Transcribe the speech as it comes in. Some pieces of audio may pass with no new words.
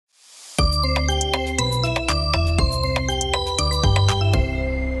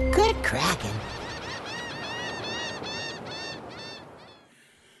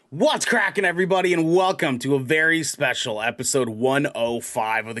What's cracking, everybody, and welcome to a very special episode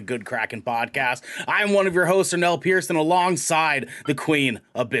 105 of the Good Kraken Podcast. I'm one of your hosts, Ernell Pearson, alongside the queen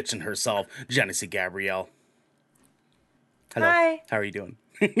of bitchin' herself, Genesee Gabrielle. Hello. Hi. How are you doing?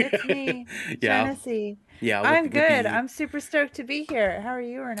 It's me, Yeah. Genesee. Yeah, I'm good. I'm super stoked to be here. How are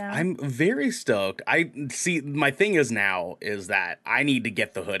you, Ernell? I'm very stoked. I see. My thing is that I need to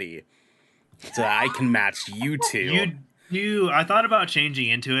get the hoodie so that I can match you two. I thought about changing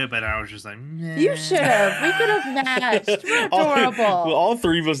into it, but I was just like, nah. You should have. We could have matched. We're adorable. All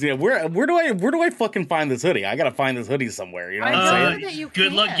three of us. Yeah. Where do I fucking find this hoodie? I gotta find this hoodie somewhere. You know what I'm saying? That you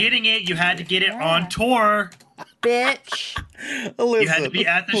Good can. luck getting it. You had to get it on tour. Bitch. Listen, You had to be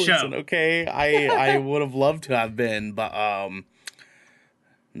at the show. Okay, I would have loved to have been, but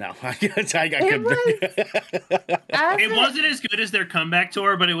no, I couldn't. It wasn't as good as their comeback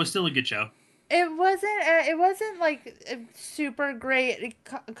tour, but it was still a good show. It wasn't like a super great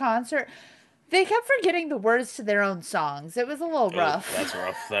concert. They kept forgetting the words to their own songs. It was a little rough. That's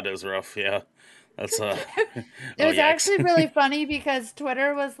rough. That is rough. Yeah. That's It was actually really funny because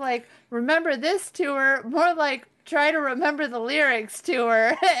Twitter was like, remember this tour, more like try to remember the lyrics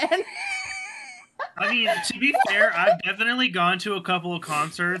tour. And I mean, to be fair, I've definitely gone to a couple of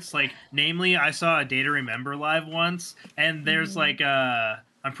concerts. Like, namely, I saw A Day to Remember live once, and there's like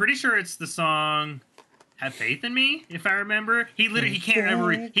I'm pretty sure it's the song "Have Faith in Me," if I remember. He can't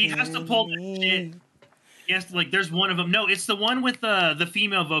remember. He has to pull that shit. He has to, like, there's one of them. No, it's the one with the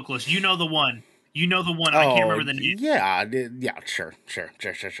female vocalist. You know the one. I can't remember the name. Yeah, sure.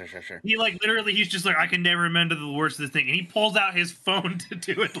 He literally, he's just like, I can never remember the words of this thing, and he pulls out his phone to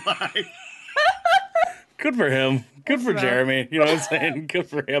do it live. Good for him. Good for Jeremy. You know what I'm saying? Good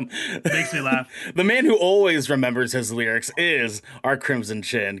for him. Makes me laugh. The man who always remembers his lyrics is our Crimson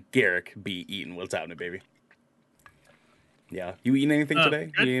Chin, Garrick B. Eaton. What's happening, baby? Yeah. You eating anything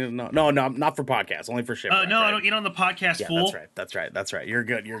today? No, not for podcasts. Only for shit. No, right? I don't eat on the podcast, yeah, fool. That's right. You're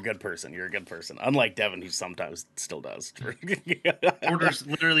good. You're a good person. Unlike Devin, who sometimes still does.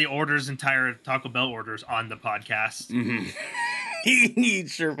 orders entire Taco Bell orders on the podcast. Mm-hmm. He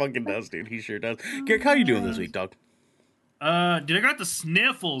sure fucking does, dude. He sure does. Garrick, how you doing this week, dog? Dude, I got the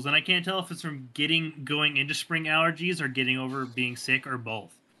sniffles, and I can't tell if it's from going into spring allergies or getting over being sick or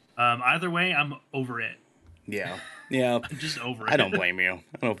both. Either way, I'm over it. Yeah. I'm just over it. I don't blame you.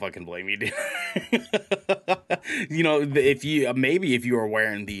 I don't fucking blame you, dude. You know, if you were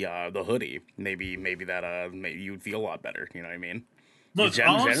wearing the hoodie, maybe you would feel a lot better. You know what I mean? Look,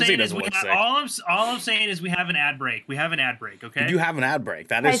 all I'm saying is we have an ad break. We have an ad break, okay? You have an ad break.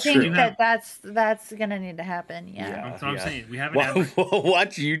 That is true. I think that's gonna need to happen. Yeah. That's what I'm saying. We have an ad break.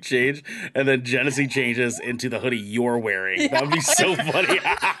 Watch you change, and then Genesee changes into the hoodie you're wearing. Yeah. That would be so funny.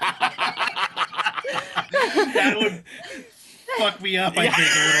 That would fuck me up, I think,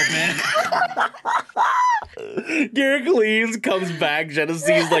 a little bit. Garrick leaves, comes back.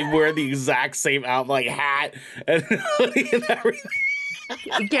 Genesee's like wearing the exact same outfit, hat and hoodie and everything.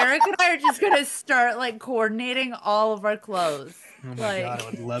 Garrick and I are just gonna start coordinating all of our clothes. Oh my god, I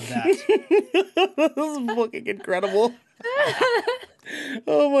would love that. This is fucking incredible.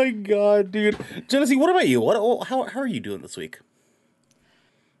 Oh my god, dude. Genesee, what about you? How are you doing this week?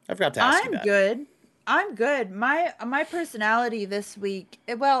 I forgot to ask you that. I'm good. My personality this week,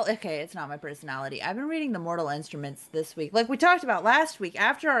 well, okay, it's not my personality. I've been reading the Mortal Instruments this week. Like we talked about last week,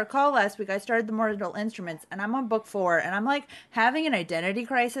 after our call last week, I started the Mortal Instruments, and I'm on book 4, and I'm having an identity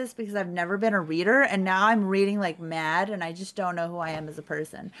crisis because I've never been a reader, and now I'm reading like mad, and I just don't know who I am as a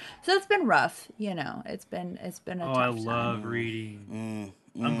person. So it's been rough, you know. It's been a tough time. I love reading.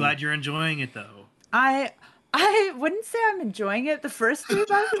 I'm glad you're enjoying it though. I wouldn't say I'm enjoying it. The first 3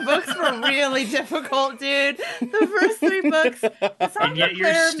 books were really difficult, dude. The first 3 books. And yet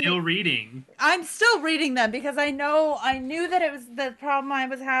you're still reading. I'm still reading them because I knew that it was the problem I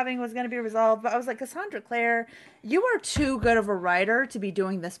was having was going to be resolved. But I was like, Cassandra Clare, you are too good of a writer to be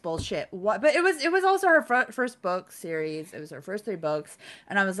doing this bullshit. What? But it was also her first book series. It was her first 3 books,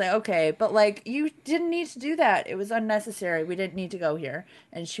 and I was like, okay, but you didn't need to do that. It was unnecessary. We didn't need to go here.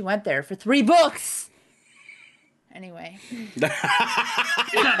 And she went there for 3 books. Anyway. He's not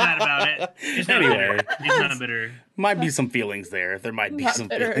mad about it. He's not bitter. Might be some feelings there. There might be some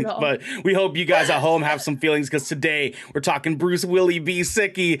feelings. But we hope you guys at home have some feelings, because today we're talking Bruce Willie B.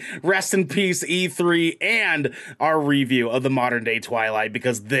 Sicky, rest in peace E3, and our review of the modern day Twilight,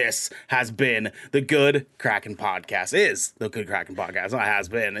 because this has been the Good Kraken Podcast. Is the Good Kraken Podcast. Not has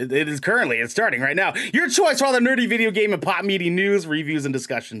been. It is currently. It's starting right now. Your choice for all the nerdy video game and pop media news, reviews, and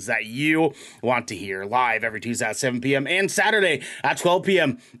discussions that you want to hear live every Tuesday at 7 p.m. and Saturday at 12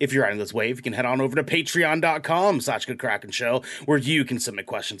 p.m. If you're riding this wave, you can head on over to patreon.com. patreon.com/GoodKrakenShow, where you can submit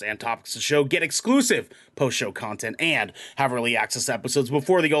questions and topics to the show, get exclusive post-show content, and have early access episodes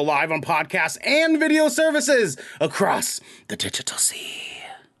before they go live on podcasts and video services across the digital sea.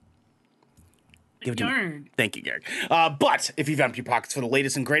 Give it to me. Thank you, Garrick. But if you've empty pockets for the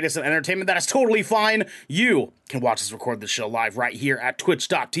latest and greatest in entertainment, that is totally fine. You can watch us record the show live right here at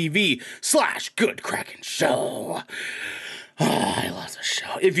twitch.tv/GoodKrakenShow. I love this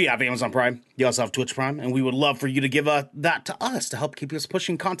show. If you have Amazon Prime, you also have Twitch Prime, and we would love for you to give that to us to help keep us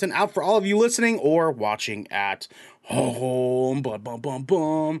pushing content out for all of you listening or watching at home. But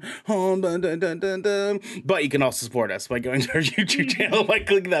you can also support us by going to our YouTube channel by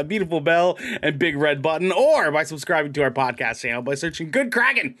clicking that beautiful bell and big red button, or by subscribing to our podcast channel by searching Good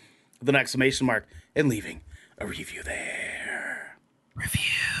Kraken with an exclamation mark and leaving a review there. Review.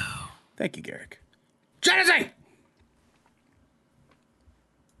 Thank you, Garrick. Genesee!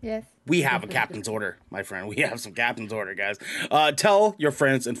 Yes. We have a captain's order, my friend. We have some captain's order, guys. Tell your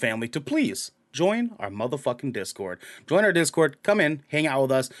friends and family to please join our motherfucking Discord. Join our Discord. Come in, hang out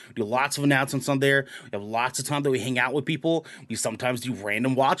with us. We do lots of announcements on there. We have lots of time that we hang out with people. We sometimes do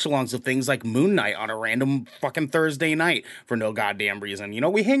random watch-alongs of things like Moon Knight on a random fucking Thursday night for no goddamn reason. You know,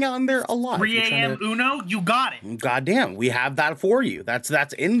 we hang out in there a lot. 3 a.m. Uno, you got it. Goddamn, we have that for you. That's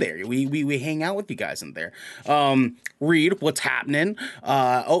in there. We hang out with you guys in there. Reed, what's happening?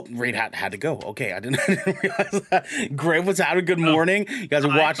 Reed had to go. Okay, I didn't realize that. Greg, what's happening? Good morning. You guys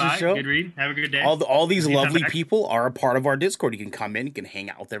are watching the show. Good Reed. Have a good day. All these lovely people are a part of our Discord. You can come in, you can hang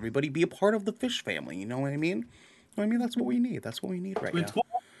out with everybody, be a part of the fish family. You know what I mean? That's what we need. That's what we need right now. Cool.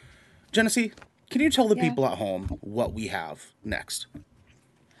 Genesee, can you tell the people at home what we have next?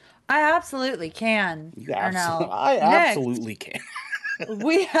 I absolutely can. I absolutely can.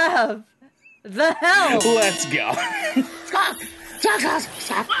 We have the hell. Let's go.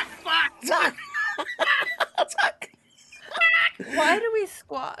 Why do we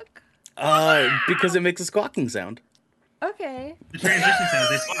squawk? Because it makes a squawking sound. Okay. The transition sounds,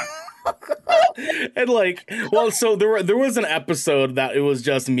 they squawk. And so there was an episode that it was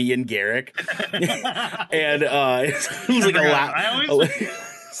just me and Garrick, and it was like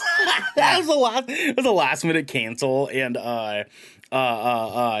it was a last minute cancel, and it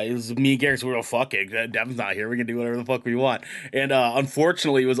was me and Garrick, so we were fuck it. Devin's not here. We can do whatever the fuck we want. And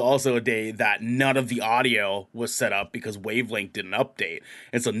unfortunately, it was also a day that none of the audio was set up because Wavelength didn't update.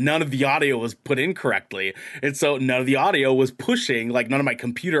 And so none of the audio was put in correctly. And so none of the audio was pushing, none of my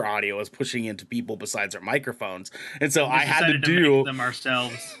computer audio was pushing into people besides our microphones. And so I had to make them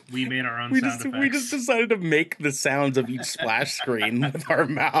ourselves. We made our own sound effects. We just decided to make the sounds of each splash screen with our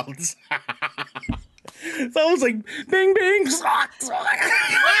mouths. So I was like, bing, bing.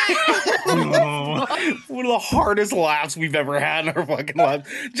 One of the hardest laughs we've ever had in our fucking lives.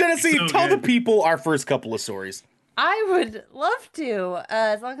 Genesee, tell the people our first couple of stories. I would love to,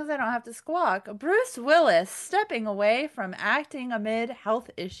 as long as I don't have to squawk. Bruce Willis stepping away from acting amid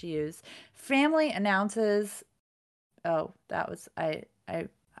health issues. Family announces. Oh, that was I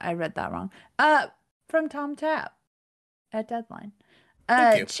read that wrong. From Tom Tapp at Deadline.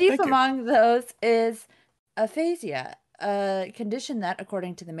 Chief among those is aphasia, a condition that,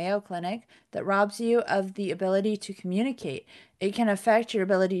 according to the Mayo Clinic, that robs you of the ability to communicate. It can affect your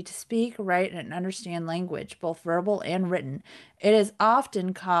ability to speak, write, and understand language, both verbal and written. It is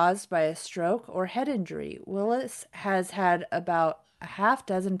often caused by a stroke or head injury. Willis has had about a half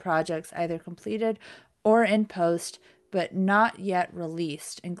dozen projects either completed or in post, but not yet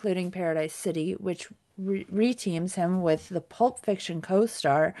released, including Paradise City, which reteams him with the Pulp Fiction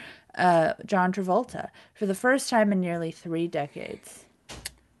co-star John Travolta for the first time in nearly 3 decades.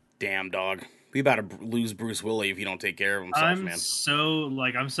 Damn, dog. We about to lose Bruce Willis if he don't take care of himself, man.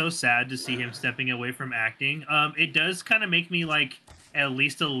 I'm so sad to see him stepping away from acting. It does kind of make me at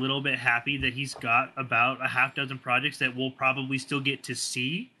least a little bit happy that he's got about a half dozen projects that we'll probably still get to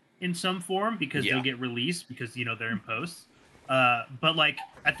see in some form because they'll get released because they're in post. But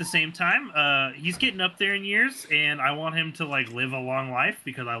at the same time, he's getting up there in years, and I want him to live a long life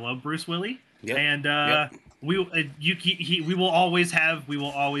because I love Bruce Willis. Yep. And we will always have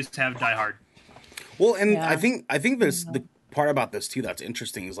Die Hard. Well, and I think there's the part about this too that's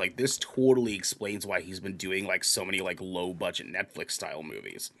interesting is this totally explains why he's been doing so many low budget Netflix style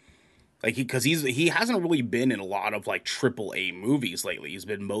movies. Because he hasn't really been in a lot of AAA movies lately. He's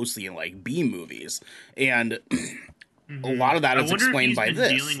been mostly in B movies, and a lot of that is explained by this. I wonder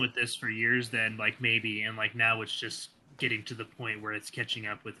if he's been dealing with this for years then, maybe, and now it's just getting to the point where it's catching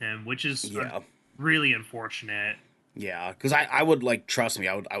up with him, which is really unfortunate. Yeah, because I would like trust me,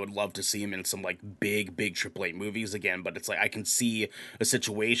 I would love to see him in some like big AAA movies again, but it's like I can see a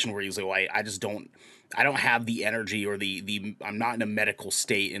situation where he's like, well, I just don't have the energy or the I'm not in a medical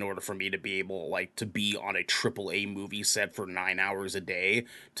state in order for me to be able like to be on a AAA movie set for 9 hours a day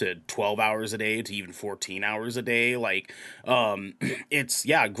to 12 hours a day to even 14 hours a day. Like, it's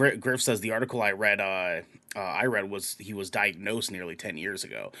yeah. Griff says the article I read was he was diagnosed nearly 10 years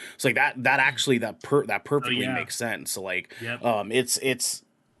ago. So like that actually that perfectly makes sense. So like, it's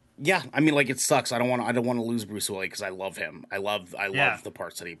yeah. I mean, like it sucks. I don't want to lose Bruce Willis because I love him. I love the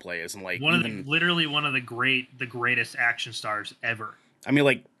parts that he plays, and like literally one of the greatest action stars ever. I mean,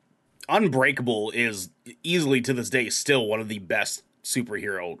 like Unbreakable is easily to this day still one of the best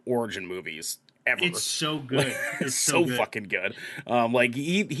superhero origin movies ever. It's so good. It's so good. Fucking good. Like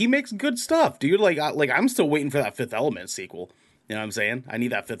he makes good stuff, dude. Like I'm still waiting for that Fifth Element sequel. You know what I'm saying? I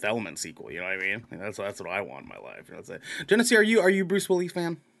need that Fifth Element sequel. You know what I mean? That's what I want in my life. You know what I'm saying? Genesee, are you a Bruce Willis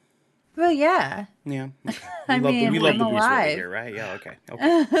fan? Well, yeah. Yeah. We love the Bruce Willis here, right? Yeah. Okay.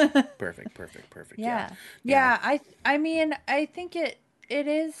 Perfect. Yeah. I mean, I think it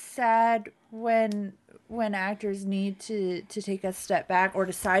is sad when actors need to take a step back or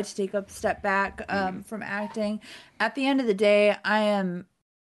decide to take a step back from acting. At the end of the day, I am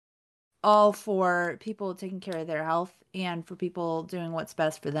all for people taking care of their health and for people doing what's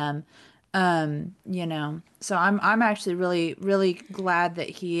best for them. You know, so I'm actually really, really glad that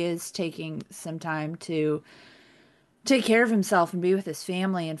he is taking some time to take care of himself and be with his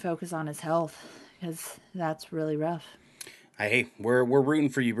family and focus on his health, because that's really rough. Hey, we're rooting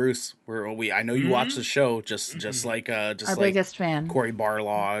for you, Bruce. I know you watch the show, just like our biggest fan, Corey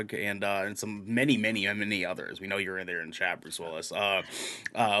Barlog, and some many others. We know you're in there in the chat, Bruce Willis.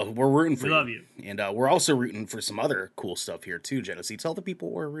 We're rooting for you. We love you, and we're also rooting for some other cool stuff here too. Genesee, tell the people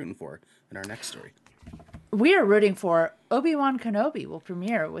what we're rooting for in our next story. We are rooting for Obi-Wan Kenobi will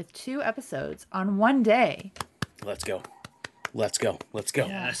premiere with 2 episodes on one day. Let's go.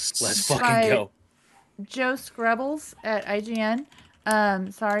 Yes. Let's fucking go. Joe Scrabbles at IGN.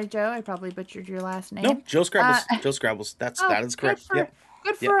 Sorry, Joe, I probably butchered your last name. No, Joe Scrabbles. Joe Scrabbles. That is correct.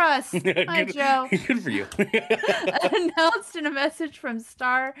 Good for us. Hi, Joe. Good for you. Announced in a message from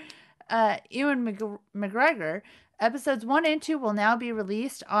star Ewan McGregor, episodes 1 and 2 will now be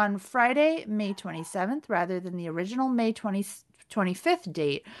released on Friday, May 27th, rather than the original May 25th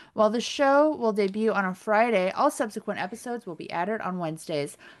date. While the show will debut on a Friday, all subsequent episodes will be added on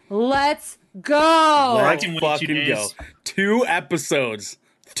Wednesdays. Let's go! Let's fucking go. 2 episodes.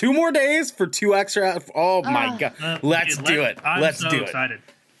 2 more days for 2 extra. Oh my god. Let's do it. I'm so excited.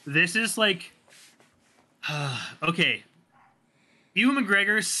 This is like okay. Ewan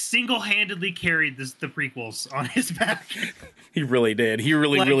McGregor single-handedly carried the prequels on his back. He really did. He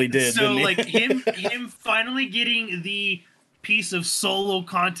really did. So like him finally getting the piece of solo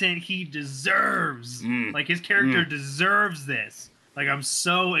content he deserves. Like his character deserves this. Like I'm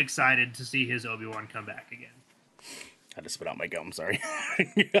so excited to see his Obi-Wan come back again. I had to spit out my gum. Sorry.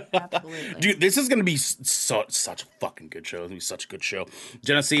 Absolutely. Dude, this is gonna be such a fucking good show. It's gonna be such a good show.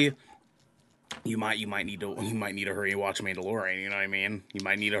 Genesee, you might need to hurry and watch Mandalorian. You know what I mean? You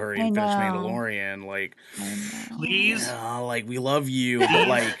might need to hurry and finish Mandalorian. Like, please. Like we love you, but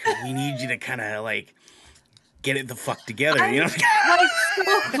like we need you to kind of like get it the fuck together. You know? Like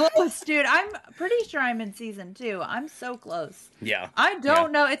so close, dude. I'm pretty sure I'm in season 2. I'm so close. Yeah. I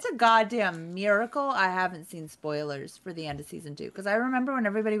don't know. It's a goddamn miracle I haven't seen spoilers for the end of season 2, because I remember when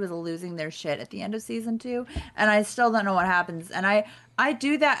everybody was losing their shit at the end of season 2, and I still don't know what happens. And I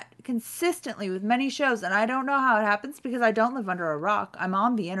do that consistently with many shows, and I don't know how it happens because I don't live under a rock. I'm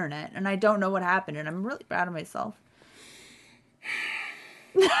on the internet, and I don't know what happened, and I'm really proud of myself.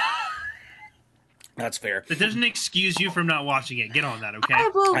 That's fair. That doesn't excuse you from not watching it. Get on that, okay? I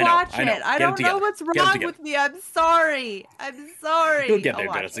will watch it. I don't know what's wrong with me. I'm sorry. You'll get there,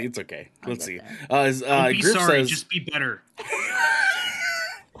 Genesee. It's okay. Let's see. Don't be Griff sorry. says, just be better.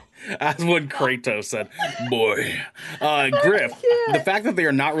 as what Kratos said, boy. Griff, the fact that they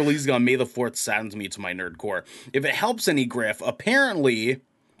are not releasing on May the 4th saddens me to my nerd core. If it helps any, Griff, apparently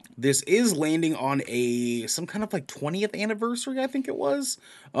this is landing on some kind of like 20th anniversary, I think it was.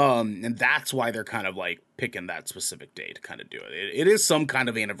 And that's why they're kind of like picking that specific day to kind of do it. It is some kind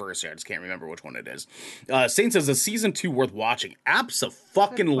of anniversary. I just can't remember which one it is. Saint says, is season 2 worth watching?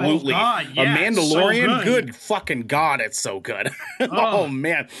 Abso-fucking-lutely. God, yeah, A Mandalorian? So good fucking God, it's so good. Oh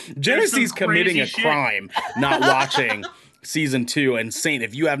man. Genesee's committing a crime not watching season 2, and Saint,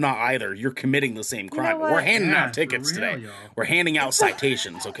 if you have not either, you're committing the same crime. You know We're handing out tickets for real, today. y'all. We're handing out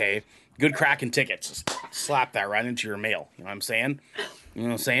citations, okay? Good cracking tickets. Just slap that right into your mail. You know what I'm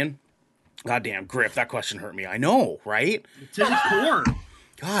saying? God damn, Griff, that question hurt me. I know, right? To the core.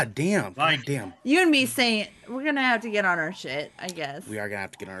 God damn. Like, God damn. You and me saying we're gonna have to get on our shit, I guess. We are gonna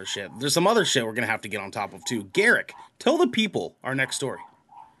have to get on our shit. There's some other shit we're gonna have to get on top of too. Garrick, tell the people our next story.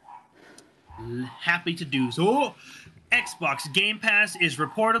 Happy to do so. Xbox Game Pass is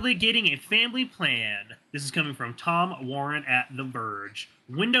reportedly getting a family plan. This is coming from Tom Warren at The Verge.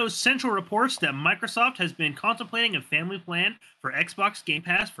 Windows Central reports that Microsoft has been contemplating a family plan for Xbox Game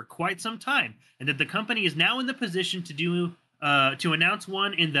Pass for quite some time, and that the company is now in the position to announce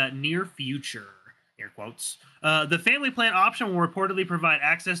one in the near future. Air quotes. The family plan option will reportedly provide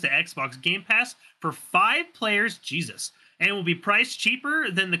access to Xbox Game Pass for 5 players. Jesus. And will be priced cheaper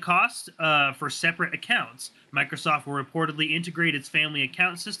than the cost for separate accounts. Microsoft will reportedly integrate its family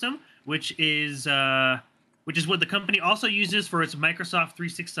account system, which is what the company also uses for its Microsoft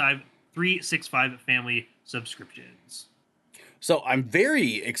 365 family subscriptions. So I'm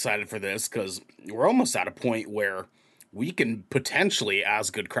very excited for this because we're almost at a point where we can potentially, as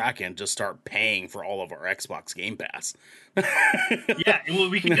Good Kraken, just start paying for all of our Xbox Game Pass. Yeah, well,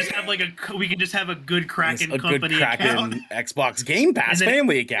 we can just have a Good Kraken company Good Kraken account. Xbox Game Pass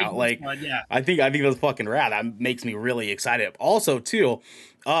family account. Like, yeah. I think that's fucking rad. That makes me really excited. Also, too,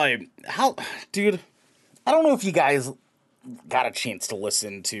 dude, I don't know if you guys got a chance to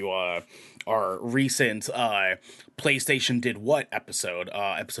listen to our recent PlayStation Did What episode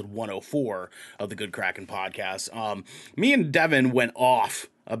 104 of the Good Kraken podcast. Me and Devin went off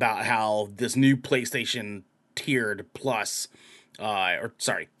about how this new PlayStation tiered PlayStation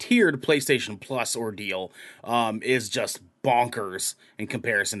Plus ordeal is just bonkers in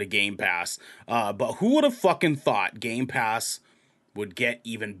comparison to Game Pass. But who would have fucking thought Game Pass would get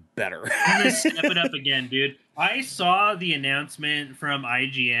even better? I'm gonna step it up again, dude. I saw the announcement from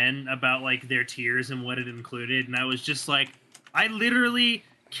IGN about like their tiers and what it included, and I was just like, I literally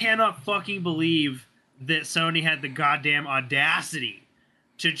cannot fucking believe that Sony had the goddamn audacity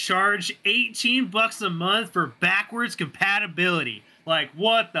to charge $18 a month for backwards compatibility. Like,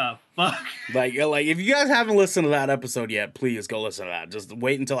 what the fuck? Like if you guys haven't listened to that episode yet, please go listen to that. Just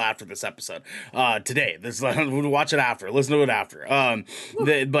wait until after this episode. Today, watch it after. Listen to it after.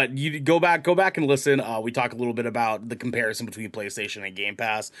 But you go back and listen. We talk a little bit about the comparison between PlayStation and Game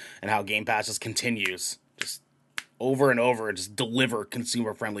Pass and how Game Pass just continues just over and over, just deliver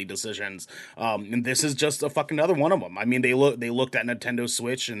consumer-friendly decisions. And this is just a fucking another one of them. I mean, they looked at Nintendo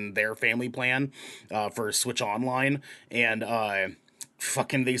Switch and their family plan for Switch Online, and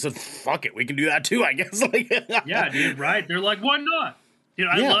they said, fuck it, we can do that too, I guess. Like, yeah, dude, right? They're like, why not? Dude,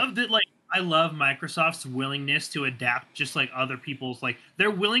 I love that. Like, I love Microsoft's willingness to adapt, just like other people's. Like,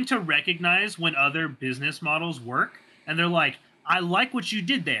 they're willing to recognize when other business models work, and they're like, I like what you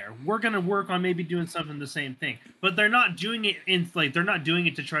did there. We're gonna work on maybe doing something the same thing. But they're not doing it they're not doing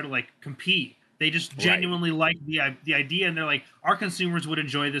it to try to like compete. They just genuinely like the idea, and they're like, our consumers would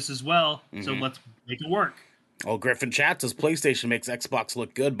enjoy this as well, so let's make it work. Oh, Griffin Chat says PlayStation makes Xbox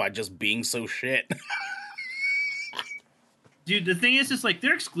look good by just being so shit. Dude, the thing is like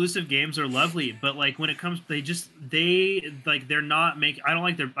their exclusive games are lovely, but like when it comes, they're not making. I don't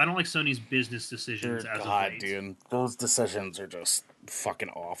like Sony's business decisions. God, dude, those decisions are just fucking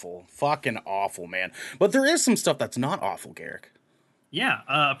awful, man. But there is some stuff that's not awful, Garrick. Yeah,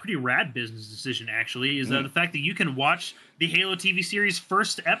 a pretty rad business decision actually is the fact that you can watch the Halo TV series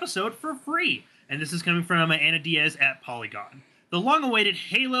first episode for free. And this is coming from Anna Diaz at Polygon. The long-awaited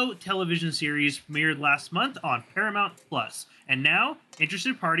Halo television series premiered last month on Paramount Plus, and now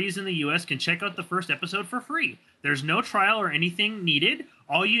interested parties in the U.S. can check out the first episode for free. There's no trial or anything needed.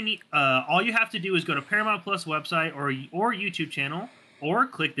 All you have to do is go to Paramount Plus website or YouTube channel, or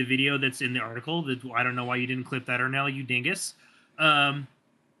click the video that's in the article. I don't know why you didn't clip that, Ernell, you dingus.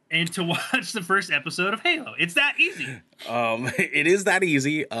 And to watch the first episode of Halo. It's that easy. It is that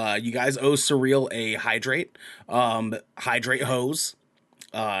easy. You guys owe Surreal a hydrate hose.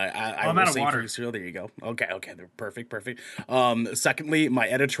 I'm out of water. Surreal. There you go. Okay, they're perfect. Secondly, my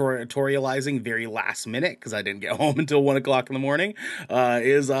editorializing very last minute, because I didn't get home until 1 o'clock in the morning,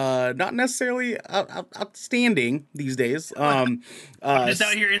 is not necessarily outstanding these days. I'm just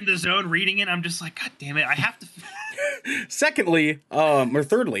out here in the zone reading it. I'm just like, God damn it, I have to. Thirdly,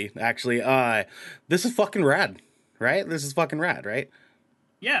 actually, this is fucking rad, right? This is fucking rad, right?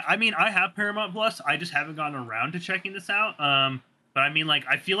 Yeah, I mean, I have Paramount Plus. I just haven't gotten around to checking this out. But I mean, like,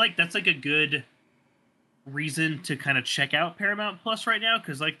 I feel like that's like a good reason to kind of check out Paramount Plus right now,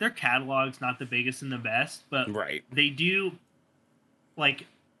 because like their catalog's not the biggest and the best, but they do like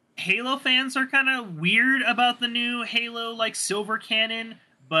Halo fans are kind of weird about the new Halo like Silver Canon.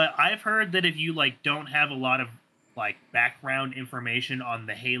 But I've heard that if you like don't have a lot of like background information on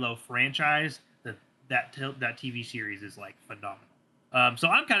the Halo franchise, that TV series is like phenomenal. So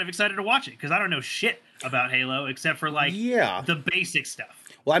I'm kind of excited to watch it because I don't know shit about Halo except for like the basic stuff.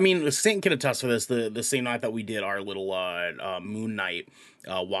 Well, I mean, Saint can attest for this. The same night that we did our little Moon Knight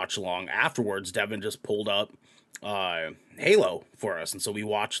watch along, afterwards, Devin just pulled up Halo for us, and so we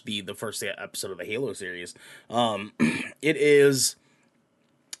watched the first episode of the Halo series.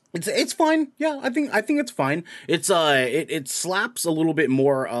 It's fine. Yeah, I think it's fine. It slaps a little bit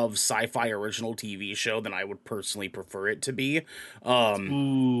more of sci-fi original TV show than I would personally prefer it to be.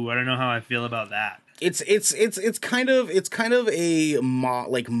 Ooh, I don't know how I feel about that. It's kind of a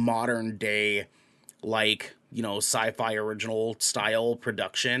modern day, like, you know, sci-fi original style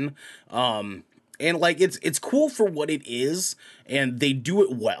production. And like it's cool for what it is, and they do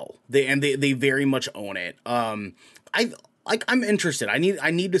it well. They very much own it. I'm interested. I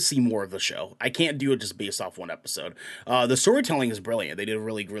need to see more of the show. I can't do it just based off one episode. The storytelling is brilliant. They did a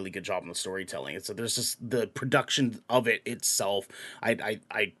really, really good job on the storytelling. So there's just the production of it itself. I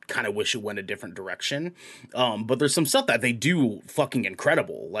kind of wish it went a different direction. But there's some stuff that they do fucking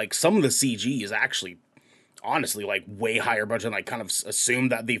incredible. Like some of the CG is actually, honestly, like way higher budget than I kind of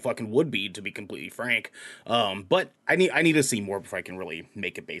assumed that they fucking would be, to be completely frank. But I need to see more before I can really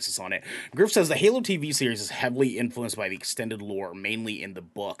make a basis on it. Griff says the Halo TV series is heavily influenced by the extended lore, mainly in the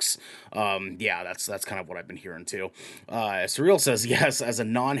books. Yeah, that's kind of what I've been hearing too. Surreal says, yes, as a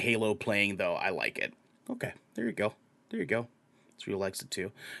non-Halo playing though, I like it. Okay, there you go. Surreal likes it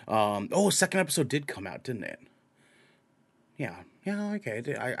too. Second episode did come out, didn't it? Yeah, okay.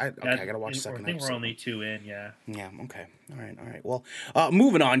 I gotta watch the second episode. I think we're only 2 in, yeah. Yeah, okay. All right. Well,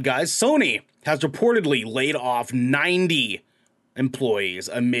 moving on, guys. Sony has reportedly laid off 90 employees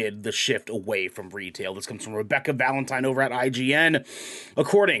amid the shift away from retail. This comes from Rebecca Valentine over at IGN.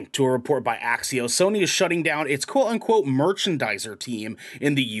 According to a report by Axios, Sony is shutting down its quote-unquote merchandiser team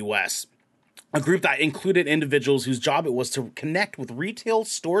in the U.S., a group that included individuals whose job it was to connect with retail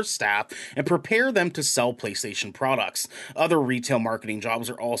store staff and prepare them to sell PlayStation products. Other retail marketing jobs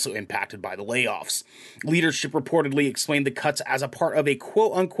are also impacted by the layoffs. Leadership reportedly explained the cuts as a part of a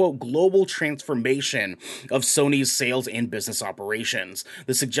quote-unquote global transformation of Sony's sales and business operations.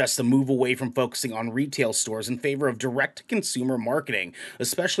 This suggests a move away from focusing on retail stores in favor of direct-to-consumer marketing,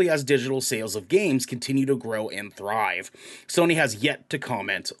 especially as digital sales of games continue to grow and thrive. Sony has yet to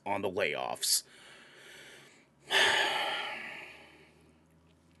comment on the layoffs.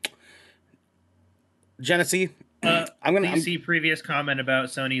 Genesee, I'm gonna see previous comment about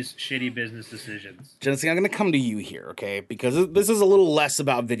Sony's shitty business decisions. Genesee, I'm gonna come to you here, okay? Because this is a little less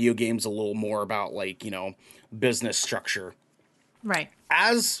about video games, a little more about, like, you know, business structure. Right.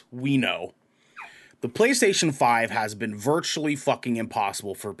 As we know, the PlayStation 5 has been virtually fucking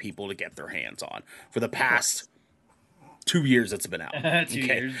impossible for people to get their hands on for the past 2 years it's been out. 2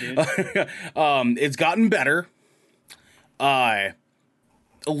 years, dude. It's gotten better. A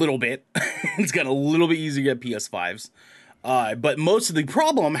little bit. It's gotten a little bit easier to get PS5s. But most of the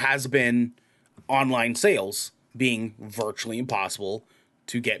problem has been online sales being virtually impossible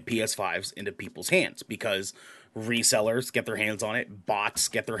to get PS5s into people's hands because resellers get their hands on it, bots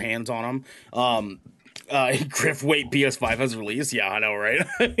get their hands on them. Griff, wait, PS5 has released? Yeah, I know, right?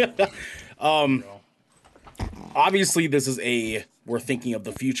 Obviously, this is we're thinking of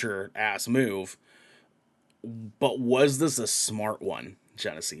the future ass move, but was this a smart one,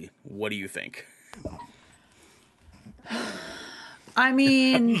 Genesee? What do you think? I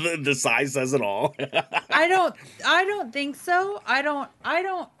mean, the size says it all. I don't think so. I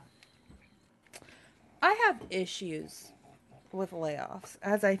have issues with layoffs,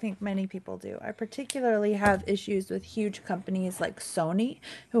 as I think many people do. I particularly have issues with huge companies like Sony,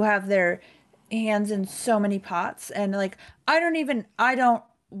 who have their hands in so many pots, and like I don't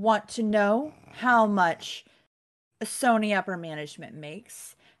want to know how much a Sony upper management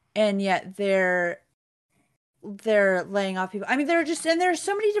makes, and yet they're laying off people. I mean, there's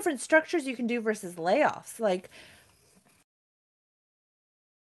so many different structures you can do versus layoffs. Like,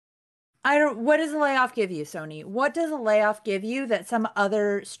 what does a layoff give you, Sony? What does a layoff give you that some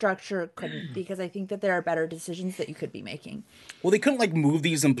other structure couldn't? Because I think that there are better decisions that you could be making. Well, they couldn't like move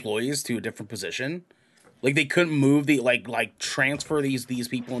these employees to a different position. Like they couldn't move like transfer these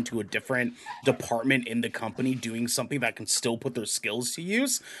people into a different department in the company doing something that can still put their skills to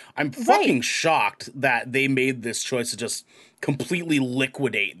use. I'm fucking shocked that they made this choice to just completely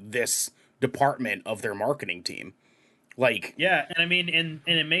liquidate this department of their marketing team. Like, yeah, and I mean, and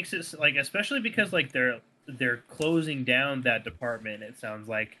it makes it like, especially because like they're closing down that department, it sounds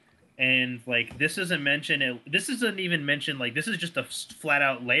like, and like this isn't even mentioned, like this is just a flat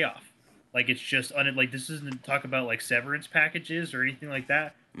out layoff. Like it's just like this isn't talk about like severance packages or anything like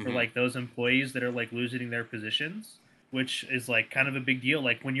that for like those employees that are like losing their positions, which is like kind of a big deal.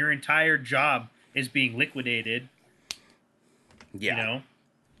 Like when your entire job is being liquidated, yeah. You know?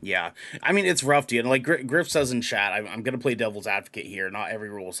 Yeah, I mean it's rough, dude. Like Griff says in chat, I'm gonna play devil's advocate here. Not every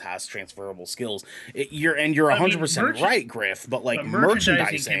rules has transferable skills. You're 100% right, Griff. But like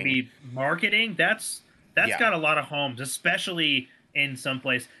merchandising can be marketing. That's got a lot of homes, especially in some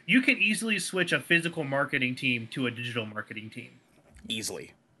place. You can easily switch a physical marketing team to a digital marketing team.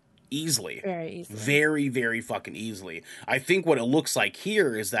 Easily. Very easily. Very, very fucking easily. I think what it looks like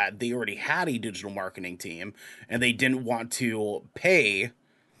here is that they already had a digital marketing team and they didn't want to pay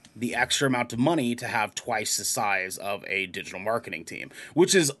the extra amount of money to have twice the size of a digital marketing team,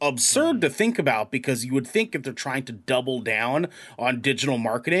 which is absurd to think about because you would think if they're trying to double down on digital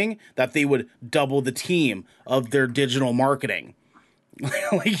marketing that they would double the team of their digital marketing.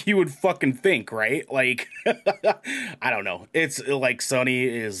 Like you would fucking think, right? Like I don't know. It's like Sony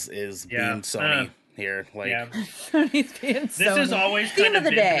is being Sony here. Like Sony's being Sony. This has always kind of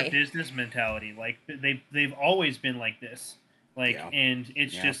been their business mentality. Like they've always been like this. Like, and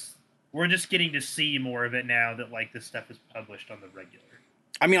it's just, we're just getting to see more of it now that like this stuff is published on the regular.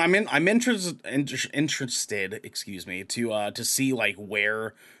 I mean, I'm interested, excuse me, to see like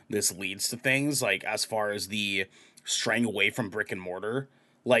where this leads to things, like as far as the straying away from brick and mortar.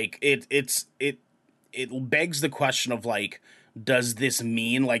 Like it begs the question of like, does this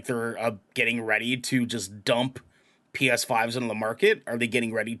mean like they're getting ready to just dump PS5s into the market? Are they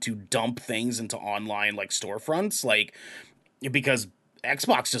getting ready to dump things into online like storefronts? Like, because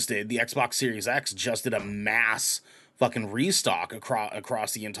Xbox just did, the Xbox Series X just did a mass fucking restock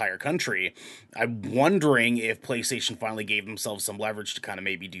across the entire country. I'm wondering if PlayStation finally gave themselves some leverage to kind of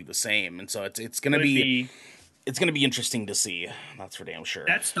maybe do the same. And so it's gonna be interesting to see. That's for damn sure.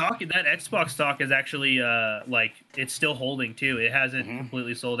 That Xbox stock is actually like it's still holding too. It hasn't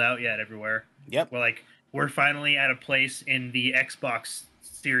completely sold out yet everywhere. Yep. We're finally at a place in the Xbox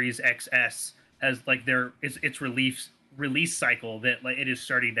Series XS has like its release cycle that like it is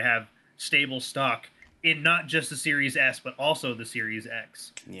starting to have stable stock in not just the Series S but also the Series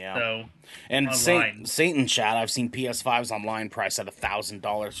X. Yeah. So and Satan chat, I've seen PS5s online priced at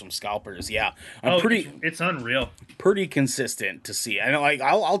 $1,000 from scalpers. Yeah, it's unreal. Pretty consistent to see. And like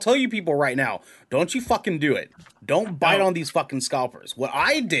I'll tell you people right now, don't you fucking do it. Don't bite on these fucking scalpers. What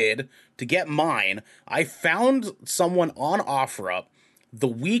I did to get mine, I found someone on OfferUp the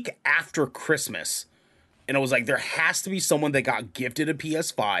week after Christmas. And it was like, there has to be someone that got gifted a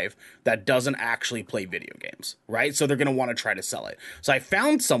PS5 that doesn't actually play video games, right? So they're going to want to try to sell it. So I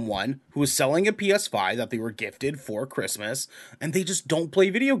found someone who was selling a PS5 that they were gifted for Christmas, and they just don't play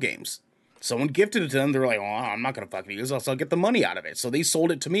video games. Someone gifted it to them. They were like, oh, I'm not going to fucking use this. I'll get the money out of it. So they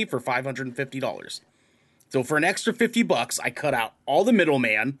sold it to me for $550. So for an extra $50, I cut out all the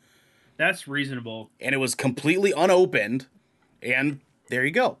middleman. That's reasonable. And it was completely unopened, and there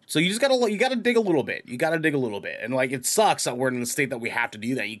you go. So you gotta dig a little bit. You gotta dig a little bit. And like, it sucks that we're in the state that we have to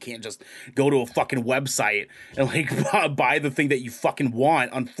do that. You can't just go to a fucking website and like buy the thing that you fucking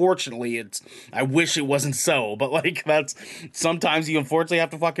want. Unfortunately, I wish it wasn't so, but like that's sometimes you unfortunately have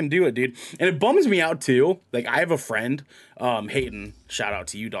to fucking do it, dude. And it bums me out too. Like I have a friend, Hayden, shout out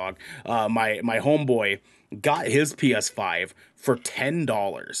to you, dog. My homeboy got his PS5 for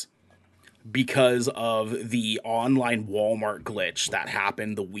 $10. Because of the online Walmart glitch that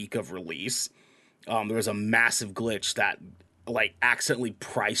happened the week of release. There was a massive glitch that like accidentally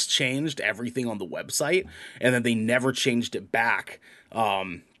price changed everything on the website, and then they never changed it back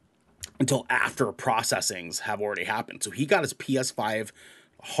until after processings have already happened. So he got his PS5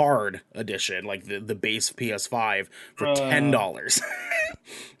 hard edition, like the base PS5 for $10.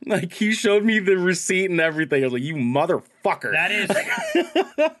 Like he showed me the receipt and everything. I was like, you motherfucker. That is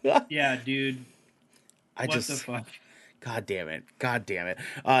yeah, dude. What the fuck? God damn it.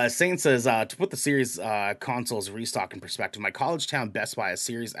 Saint says, to put the Series consoles restock in perspective, my college town Best Buy has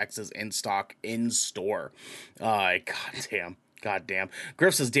Series X's in stock in store. God damn.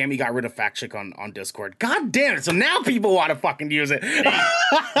 Griff says, damn, you got rid of Fact Check on Discord. God damn it. So now people want to fucking use it. Hey,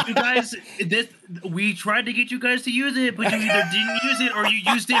 you guys, we tried to get you guys to use it, but you either didn't use it or you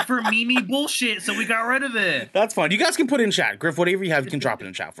used it for meme bullshit, so we got rid of it. That's fine. You guys can put it in chat. Griff, whatever you have, you can drop it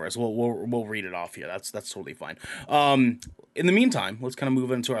in chat for us. We'll read it off here. That's totally fine. In the meantime, let's kind of move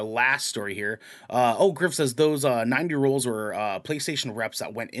into our last story here. Griff says those 90 rolls were PlayStation reps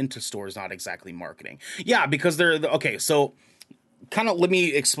that went into stores, not exactly marketing. Yeah, because they're okay. So kind of let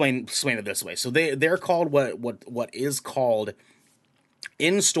me explain it this way. So they're called what is called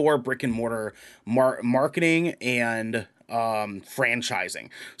in-store brick and mortar marketing and franchising.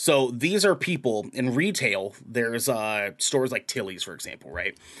 So these are people in retail. There's stores like Tilly's, for example,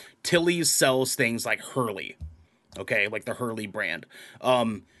 right? Tilly's sells things like Hurley, okay, like the Hurley brand.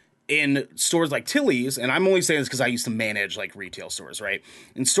 In stores like Tilly's, and I'm only saying this because I used to manage like retail stores, right?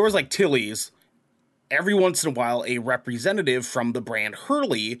 In stores like Tilly's, every once in a while, a representative from the brand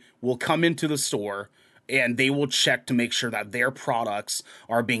Hurley will come into the store and they will check to make sure that their products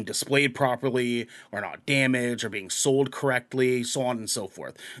are being displayed properly, are not damaged, are being sold correctly, so on and so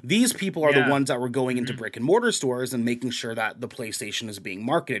forth. These people are the ones that were going into brick and mortar stores and making sure that the PlayStation is being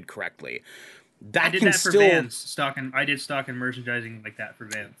marketed correctly. I did that for Vans. I did stock and merchandising like that for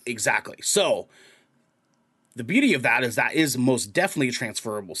Vans. Exactly. So the beauty of that is most definitely a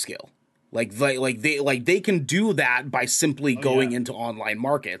transferable skill. Like they can do that by simply going into online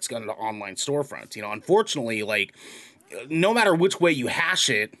markets, going into online storefronts. You know, unfortunately, like no matter which way you hash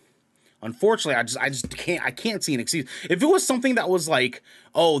it, unfortunately, I just can't see an excuse. If it was something that was like,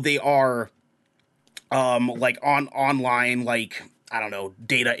 oh, they are like online, like, I don't know,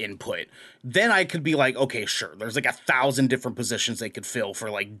 data input, then I could be like, okay, sure, there's like 1,000 different positions they could fill for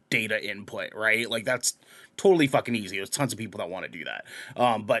like data input, right? Like that's totally fucking easy. There's tons of people that want to do that.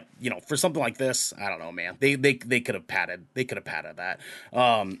 But you know, for something like this, I don't know, man. They could have padded that.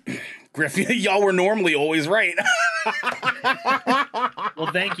 Griff, y'all were normally always right.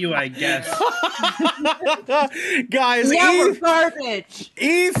 Well, thank you, I guess. Guys, we're garbage.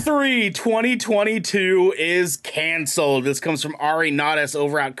 E3 2022 is canceled. This comes from Ari Nadas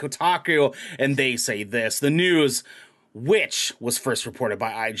over at Kotaku, and they say this: the news, which was first reported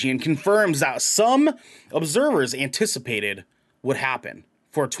by IGN, confirms that some observers anticipated would happen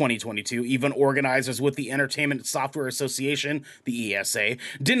for 2022. Even organizers with the Entertainment Software Association, the ESA,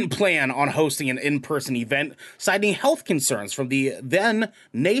 didn't plan on hosting an in-person event, citing health concerns from the then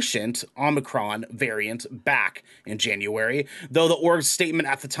nascent Omicron variant back in January, though the org's statement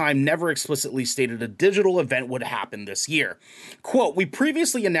at the time never explicitly stated a digital event would happen this year. Quote, "We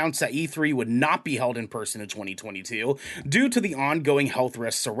previously announced that E3 would not be held in person in 2022 due to the ongoing health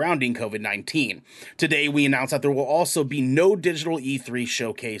risks surrounding COVID-19. Today, we announced that there will also be no digital E3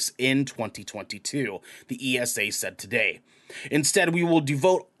 showcase in 2022, the ESA said today. Instead, we will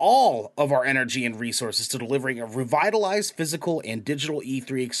devote all of our energy and resources to delivering a revitalized physical and digital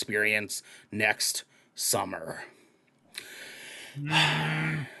E3 experience next summer."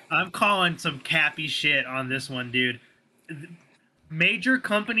 I'm calling some cappy shit on this one, dude. Major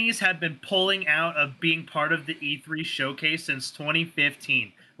companies have been pulling out of being part of the E3 showcase since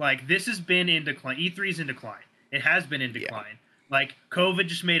 2015. Like, this has been in decline. E3's in decline. It has been in decline. Yeah. Like, COVID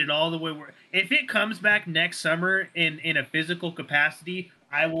just made it all the way where... If it comes back next summer in a physical capacity,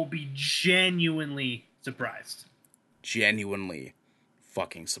 I will be genuinely surprised. Genuinely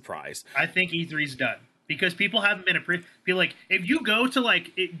fucking surprised. I think E3's done. Because people haven't been... feel like, if you go to,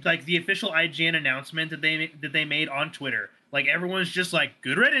 like the official IGN announcement that they made on Twitter... Like, everyone's just like,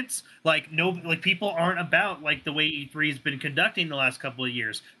 good riddance. Like, people aren't about, like, the way E3 has been conducting the last couple of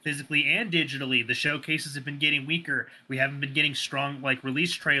years, physically and digitally. The showcases have been getting weaker. We haven't been getting strong, like,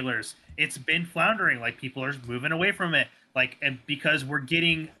 release trailers. It's been floundering. Like, people are moving away from it. Like, and because we're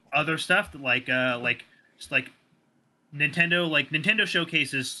getting other stuff that, like Nintendo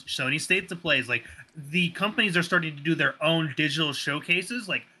showcases, Sony States of Plays. Like, the companies are starting to do their own digital showcases,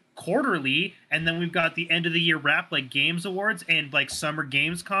 like, quarterly, and then we've got the end of the year wrap, like Games Awards and like Summer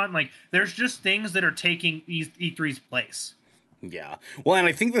Games Con. Like, there's just things that are taking E3's place. Yeah, well, and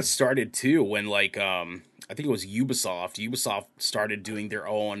I think that started too when, like, I think it was Ubisoft started doing their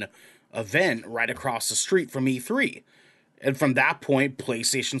own event right across the street from E3. And from that point,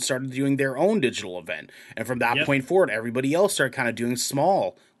 PlayStation started doing their own digital event. And from that point forward, everybody else started kind of doing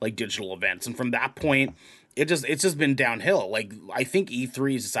small, like, digital events. And from that point, it's just been downhill. Like, I think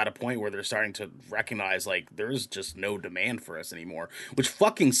E3 is just at a point where they're starting to recognize, like, there's just no demand for us anymore, which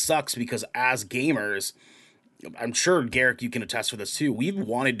fucking sucks, because as gamers, I'm sure, Garrick, you can attest for this too, we've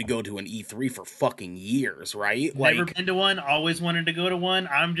wanted to go to an E3 for fucking years, right? Never been to one, always wanted to go to one.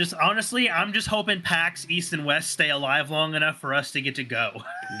 I'm just hoping PAX East and West stay alive long enough for us to get to go.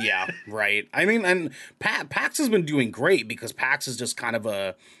 Yeah, right. I mean, and PAX has been doing great, because PAX is just kind of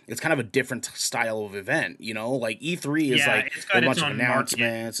a different style of event, you know? Like, E3 is like a bunch of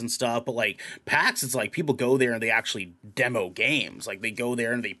announcements and stuff, but like PAX, it's like people go there and they actually demo games. Like, they go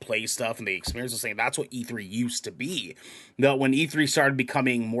there and they play stuff and they experience this thing. That's what E3 used to be. That when E3 started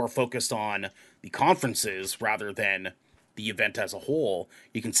becoming more focused on the conferences rather than the event as a whole,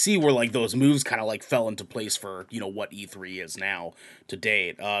 you can see where, like, those moves kind of, like, fell into place for, you know, what E3 is now to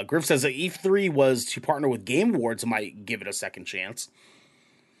date. Griff says that E3 was to partner with Game Awards and might give it a second chance.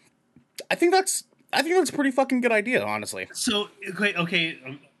 I think that's I think that's a pretty fucking good idea, honestly. So okay,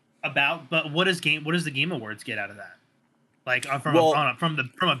 but what does the Game Awards get out of that? Like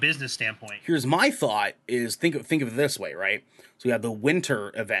from a business standpoint. Here's my thought: is think of it this way, right? So we have the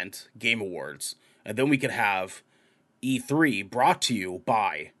winter event, Game Awards, and then we could have E3 brought to you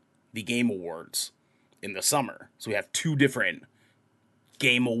by the Game Awards in the summer. So we have two different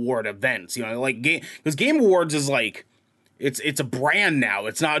Game Award events. You know, like because Game Awards is like it's a brand now.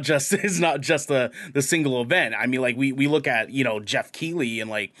 It's not just the single event. I mean, like we look at, you know, Jeff Keighley and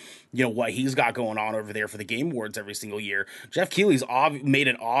like, you know, what he's got going on over there for the Game Awards every single year. Jeff Keighley's made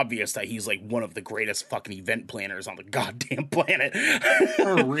it obvious that he's like one of the greatest fucking event planners on the goddamn planet.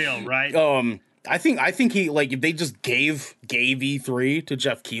 For real, right? I think he, like, if they just gave E3 to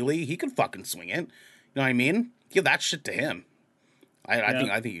Jeff Keighley, he could fucking swing it. You know what I mean? Give that shit to him.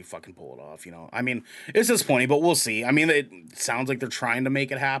 I think you fucking pull it off, you know. I mean, it's disappointing, but we'll see. I mean, it sounds like they're trying to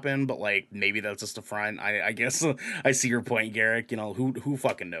make it happen, but like maybe that's just a front. I guess I see your point, Garrick. You know, who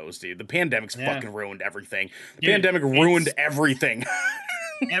fucking knows, dude? The pandemic's fucking ruined everything. The pandemic ruined everything.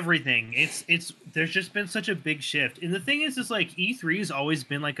 Everything. It's there's just been such a big shift. And the thing is like E3 has always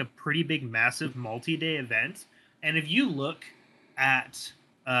been like a pretty big, massive multi-day event. And if you look at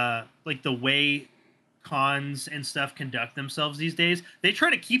like the way cons and stuff conduct themselves these days, they try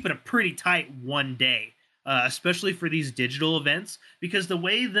to keep it a pretty tight one day, especially for these digital events, because the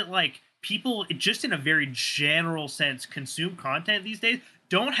way that like people just in a very general sense consume content these days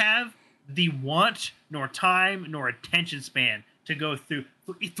don't have the want nor time nor attention span to go through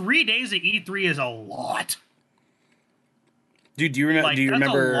 3 days at E3 is a lot. Dude, do you remember? Like, do you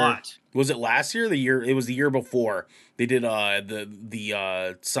remember? Was it last year? It was the year before. They did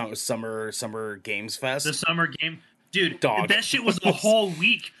the summer games fest. The summer game, dude. Dog. That shit was a whole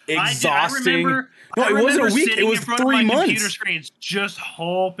week. Exhausting. I it wasn't a week. It was 3 months. Computer screens, just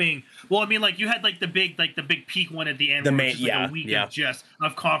hoping. Well, I mean, like you had like the big peak one at the end. A week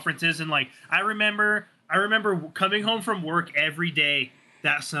of conferences, and like I remember coming home from work every day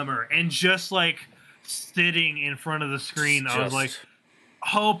that summer and just like sitting in front of the screen. I was like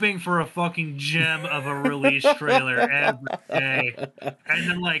hoping for a fucking gem of a release trailer every day. And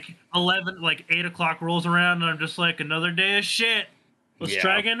then like 8 o'clock rolls around and I'm just like, another day of shit. Let's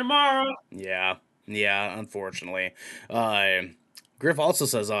try again tomorrow. Yeah, unfortunately. Griff also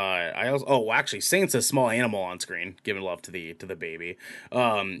says, actually, Saint says small animal on screen, giving love to the baby.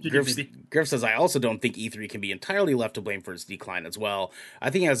 Griff says, I also don't think E3 can be entirely left to blame for its decline as well. I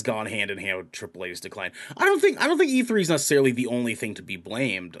think it has gone hand in hand with AAA's decline. I don't think E3 is necessarily the only thing to be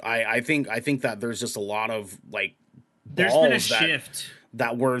blamed. I think that there's just a lot of like there's been a shift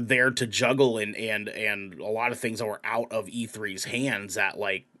that were there to juggle and a lot of things that were out of E3's hands that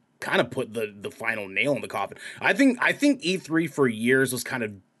like kind of put the final nail in the coffin. I think E3 for years was kind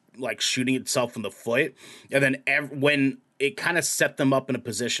of like shooting itself in the foot, and then when it kind of set them up in a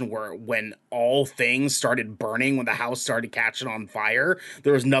position where when all things started burning, when the house started catching on fire,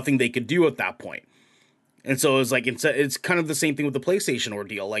 there was nothing they could do at that point. And so it was like it's kind of the same thing with the PlayStation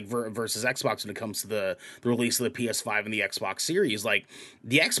ordeal, like versus Xbox when it comes to the release of the PS5 and the Xbox Series. Like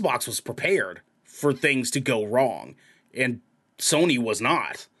the Xbox was prepared for things to go wrong, and Sony was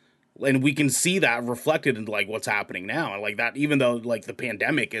not. And we can see that reflected in like what's happening now. And like that, even though like the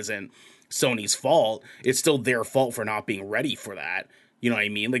pandemic isn't Sony's fault, it's still their fault for not being ready for that. You know what I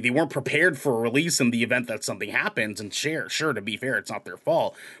mean? Like they weren't prepared for a release in the event that something happens. And sure, to be fair, it's not their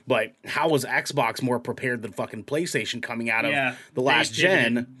fault. But how was Xbox more prepared than fucking PlayStation coming out of the last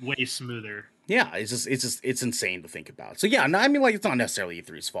gen? Way smoother. Yeah, it's insane to think about. So yeah, no, I mean, like it's not necessarily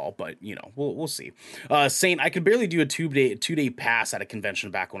E3's fault, but you know, we'll see. Saint, I could barely do a two day pass at a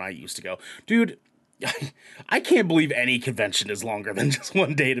convention back when I used to go, dude. I can't believe any convention is longer than just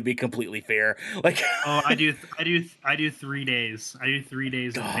 1 day, to be completely fair. Like, I do 3 days. I do 3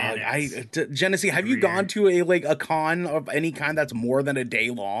 days of Genesee, have you gone to a con of any kind that's more than a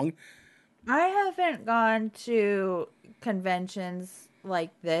day long? I haven't gone to conventions like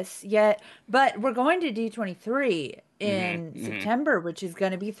this yet, but we're going to D23 in September, which is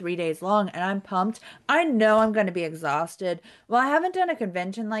going to be 3 days long, and I'm pumped. I know I'm going to be exhausted. Well, I haven't done a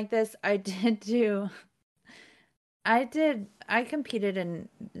convention like this. I competed in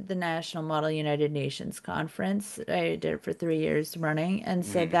the National Model United Nations Conference. I did it for 3 years running, and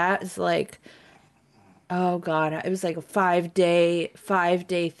so that is like, oh god, it was like a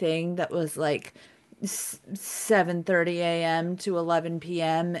 5-day thing that was like 7:30 a.m. to 11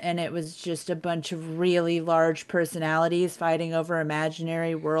 p.m. and it was just a bunch of really large personalities fighting over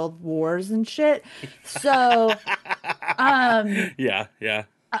imaginary world wars and shit. So yeah.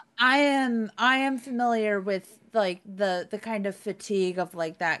 I am familiar with like the kind of fatigue of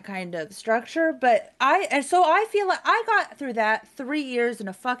like that kind of structure, but I feel like I got through that 3 years in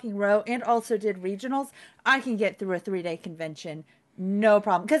a fucking row and also did regionals. I can get through a 3-day convention. No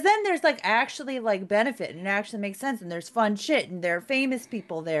problem. Because then there's like actually like benefit and it actually makes sense and there's fun shit and there are famous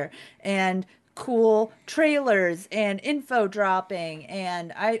people there and cool trailers and info dropping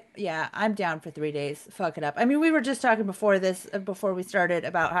and I'm down for 3 days. Fuck it up. I mean, we were just talking before we started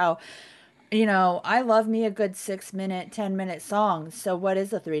about how I love me a good 6-minute, 10-minute song. So what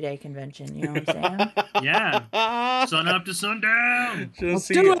is a 3-day convention? You know what I'm saying? Yeah. Sun up to sundown.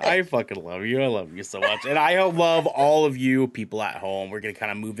 I fucking love you. I love you so much. And I love all of you people at home. We're going to kind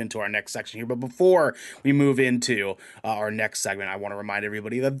of move into our next section here. But before we move into our next segment, I want to remind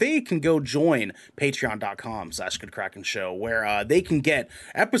everybody that they can go join patreon.com/GoodKrakenShow, where they can get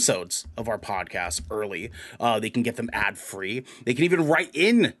episodes of our podcast early. They can get them ad-free. They can even write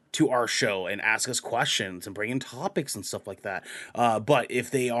in to our show and ask us questions and bring in topics and stuff like that. But if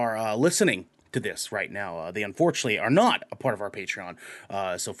they are listening to this right now, they unfortunately are not a part of our Patreon.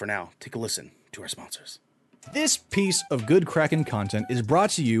 So for now, take a listen to our sponsors. This piece of good Kraken content is brought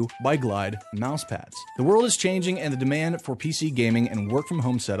to you by Glide mousepads. The world is changing and the demand for PC gaming and work from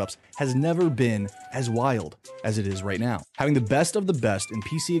home setups has never been as wild as it is right now. Having the best of the best in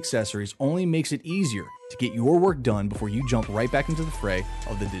PC accessories only makes it easier to get your work done before you jump right back into the fray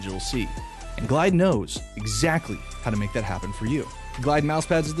of the digital sea. And Glide knows exactly how to make that happen for you. Glide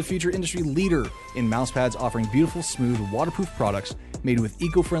Mousepads is the future industry leader in mousepads, offering beautiful, smooth, waterproof products made with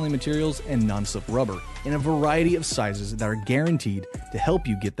eco-friendly materials and non-slip rubber in a variety of sizes that are guaranteed to help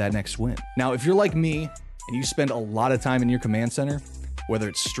you get that next win. Now, if you're like me and you spend a lot of time in your command center, whether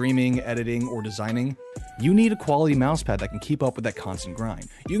it's streaming, editing, or designing, you need a quality mousepad that can keep up with that constant grind.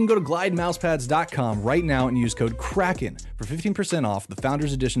 You can go to glidemousepads.com right now and use code KRAKEN for 15% off the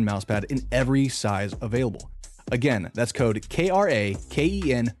Founders Edition mousepad in every size available. Again, that's code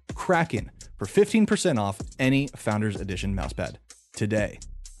KRAKEN, KRAKEN, for 15% off any Founders Edition mousepad today.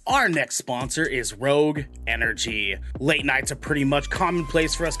 Our next sponsor is Rogue Energy. Late nights are pretty much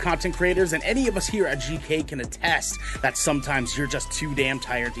commonplace for us content creators, and any of us here at GK can attest that sometimes you're just too damn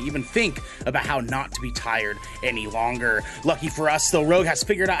tired to even think about how not to be tired any longer. Lucky for us, though, Rogue has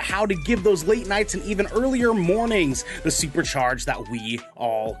figured out how to give those late nights and even earlier mornings the supercharge that we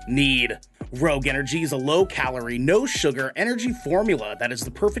all need. Rogue Energy is a low-calorie, no-sugar energy formula that is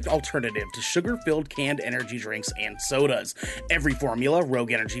the perfect alternative to sugar-filled canned energy drinks and sodas. Every formula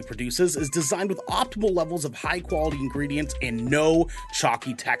Rogue Energy produces is designed with optimal levels of high-quality ingredients and no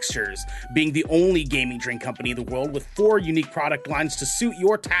chalky textures. Being the only gaming drink company in the world with 4 unique product lines to suit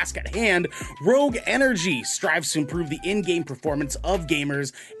your task at hand, Rogue Energy strives to improve the in-game performance of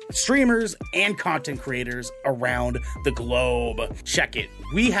gamers, streamers, and content creators around the globe. Check it.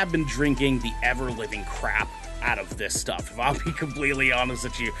 We have been drinking the ever-living crap out of this stuff. If I'll be completely honest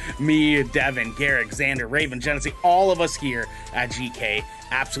with you, me, Devin, Garrick, Xander, Raven, Genesee, all of us here at GK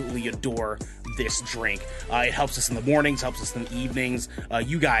absolutely adore this drink. It helps us in the mornings, helps us in the evenings.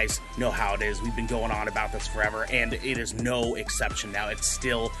 You guys know how it is. We've been going on about this forever, and it is no exception now. It's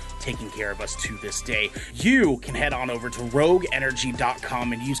still taking care of us to this day. You can head on over to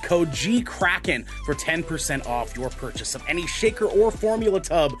rogueenergy.com and use code GKRAKEN for 10% off your purchase of any shaker or formula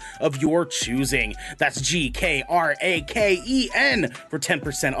tub of your choosing. That's GKRAKEN for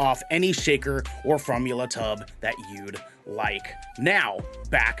 10% off any shaker or formula tub that you'd like. Now,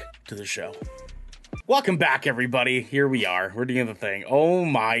 back to the show. Welcome back, everybody. Here we are. We're doing the thing. Oh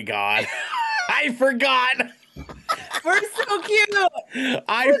my god. I forgot. We're so cute.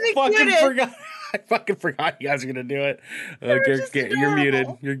 I fucking forgot you guys are gonna do it. You're muted.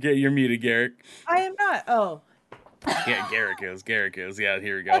 You're muted, Garrick. I am not. Oh. Yeah, Garrick is. Yeah,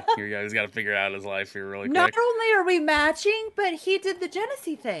 here we go. He's got to figure out his life here really quick. Not only are we matching, but he did the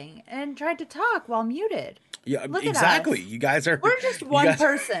Genesee thing and tried to talk while muted. Yeah, exactly. You guys are. We're just one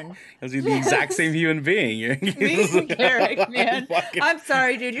person. Because you're the exact same human being. Me and Garrick, man. I'm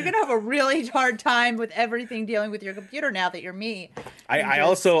sorry, dude. You're gonna have a really hard time with everything dealing with your computer now that you're me. I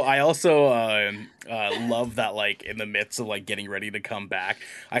also love that, like, in the midst of like getting ready to come back,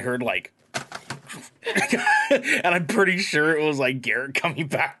 I heard like. And I'm pretty sure it was like Garrett coming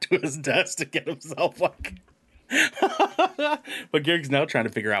back to his desk to get himself like. But Garrick's now trying to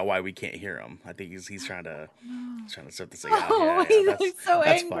figure out why we can't hear him. I think he's trying to sort this thing out. Oh, he looks so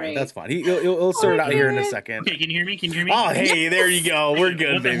that's angry. Fine. That's fine. He'll sort it out here in a second. Okay, can you hear me? Oh, hey, there you go. We're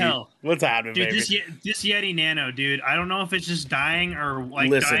good, what baby. The hell? What's happening, dude, baby? This Yeti Nano, dude. I don't know if it's just dying or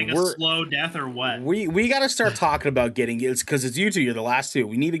like dying a slow death or what. We got to start talking about getting it because it's you two. You're the last two.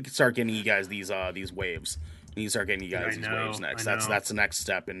 We need to start getting you guys these waves. We need to start getting you guys these waves next. That's the next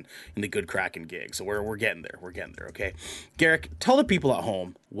step in the Good Kraken gig. So we're getting there. We're getting there. Okay, Garrick, tell the people at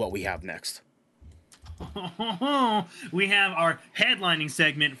home what we have next. We have our headlining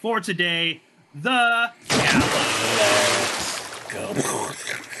segment for today, the Gallows. Go.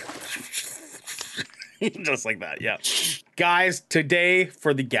 Just like that, yeah. Guys, today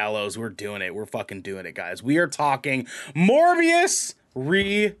for the Gallows, we're doing it. We're fucking doing it, guys. We are talking Morbius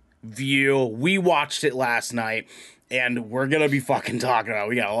review. We watched it last night, and we're gonna be fucking talking about it.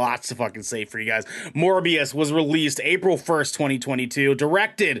 We got lots to fucking say for you guys. Morbius was released April 1st, 2022,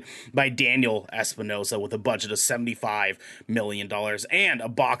 directed by Daniel Espinosa with a budget of $75 million and a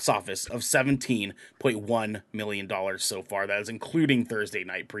box office of $17.1 million so far. That is including Thursday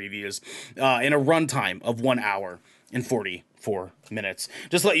night previews, in a runtime of 1 hour and 44 minutes.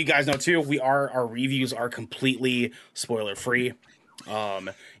 Just to let you guys know too, our reviews are completely spoiler free.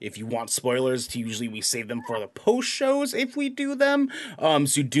 If you want spoilers, usually we save them for the post shows if we do them.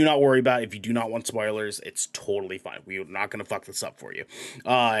 So do not worry about it. If you do not want spoilers, it's totally fine. We're not going to fuck this up for you.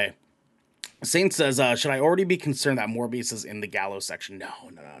 Saint says, should I already be concerned that Morbius is in the Gallows section? No.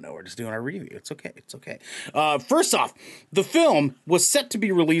 We're just doing our review. It's okay. First off, the film was set to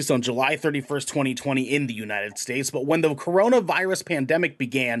be released on July 31st, 2020 in the United States, but when the coronavirus pandemic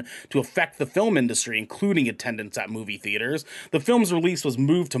began to affect the film industry, including attendance at movie theaters, the film's release was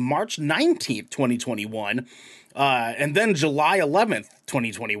moved to March 19th, 2021. And then July 11th,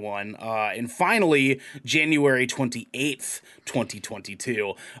 2021, and finally January 28th,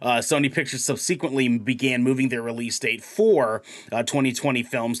 2022. Sony Pictures subsequently began moving their release date for 2020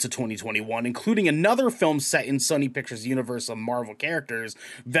 films to 2021, including another film set in Sony Pictures' universe of Marvel characters,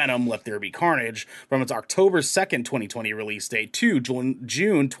 Venom: Let There Be Carnage, from its October 2nd, 2020 release date to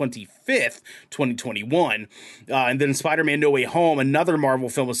June 25th, 2021. And then Spider-Man: No Way Home, another Marvel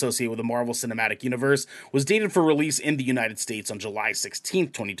film associated with the Marvel Cinematic Universe, was dated for release in the United States on July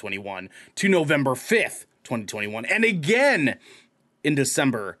 16th, 2021 to November 5th, 2021, and again in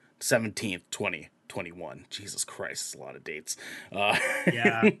December 17th, 2021. Jesus Christ, it's a lot of dates.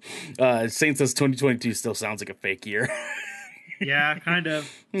 Yeah. Saint says 2022 still sounds like a fake year. Yeah, kind of.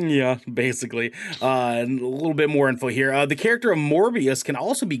 Yeah, basically. A little bit more info here. The character of Morbius can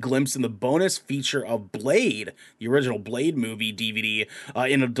also be glimpsed in the bonus feature of Blade, the original Blade movie DVD,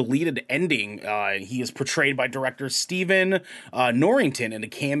 in a deleted ending. He is portrayed by director Stephen Norrington in a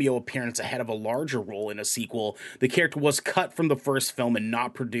cameo appearance ahead of a larger role in a sequel. The character was cut from the first film and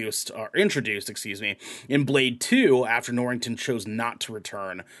not introduced in Blade 2 after Norrington chose not to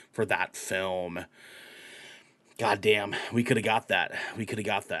return for that film. God damn, we could have got that.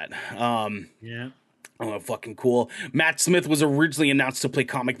 Yeah. Oh, fucking cool. Matt Smith was originally announced to play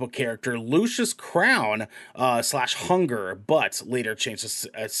comic book character Lucius Crown / Hunger, but later changed to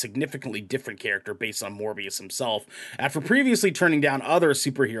a significantly different character based on Morbius himself. After previously turning down other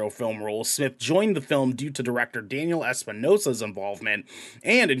superhero film roles, Smith joined the film due to director Daniel Espinosa's involvement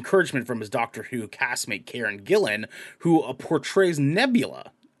and encouragement from his Doctor Who castmate Karen Gillan, who portrays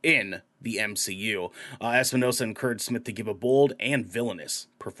Nebula in the MCU. Espinosa encouraged Smith to give a bold and villainous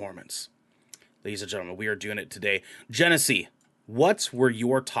performance. Ladies and gentlemen, we are doing it today. Genesee, what were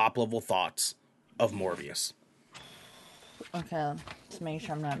your top-level thoughts of Morbius? Okay, let's make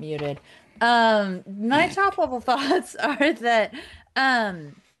sure I'm not muted. My top-level thoughts are that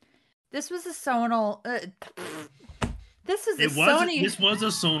this was a Sonal... This was a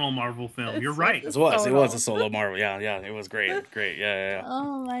Sonal Marvel film. You're right. It was a solo Marvel. Yeah, it was great. Yeah.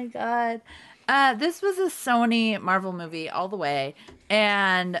 Oh my god. This was a Sony Marvel movie all the way,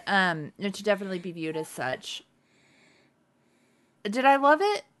 and it should definitely be viewed as such. Did I love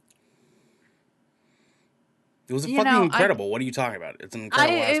it? It was incredible. What are you talking about? It's an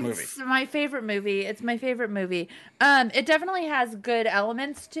incredible movie. It's my favorite movie. It definitely has good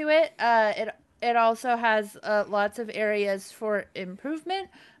elements to it. It also has lots of areas for improvement,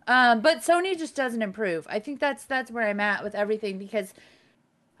 but Sony just doesn't improve. I think that's where I'm at with everything, because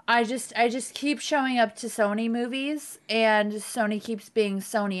I just keep showing up to Sony movies and Sony keeps being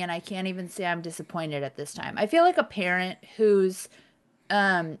Sony, and I can't even say I'm disappointed at this time. I feel like a parent whose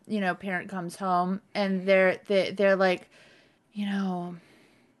parent comes home and they're like,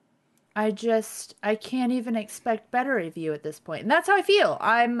 I can't even expect better of you at this point. And that's how I feel.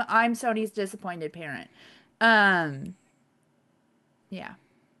 I'm Sony's disappointed parent. Yeah.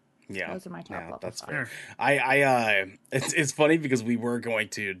 Those are my top level. That's fair. I it's funny because we were going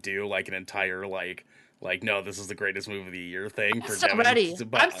to do like an entire like, no, this is the greatest movie of the year thing for I'm still Devin. ready.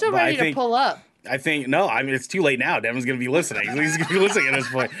 But, I'm still but ready to pull up. I think no. I mean, it's too late now. Devin's gonna be listening. He's gonna be listening at this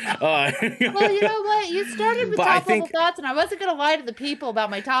point. Well, you know what? You started with But I top level think- thoughts, and I wasn't gonna lie to the people about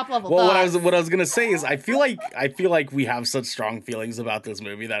my top level Well, thoughts. what I was gonna say is I feel like we have such strong feelings about this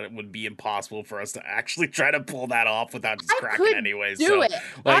movie that it would be impossible for us to actually try to pull that off without just I cracking could anyways. do So, it.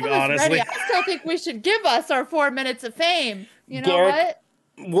 like, I was honestly, ready. I still think we should give us our 4 minutes of fame. You know Garrett,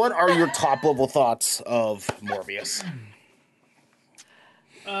 what? what are your top level thoughts of Morbius?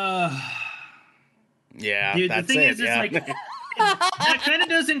 Yeah, Dude, that's the thing it. is, yeah. it's like that kind of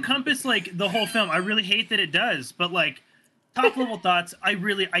does encompass like the whole film. I really hate that it does, but like top level thoughts, I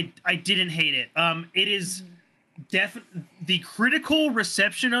didn't hate it. It is the critical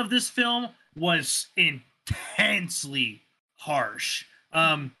reception of this film was intensely harsh.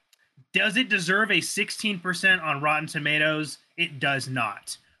 Does it deserve a 16% on Rotten Tomatoes? It does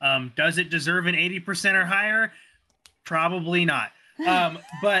not. Does it deserve an 80% or higher? Probably not.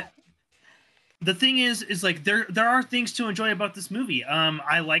 But the thing is like there are things to enjoy about this movie.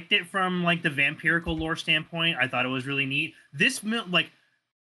 I liked it from like the vampirical lore standpoint. I thought it was really neat. Like,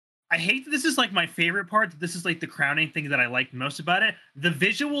 I hate that this is like my favorite part. This is like the crowning thing that I liked most about it. The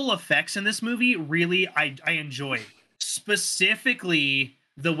visual effects in this movie really I enjoyed. Specifically,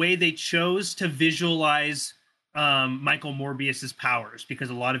 the way they chose to visualize Michael Morbius's powers,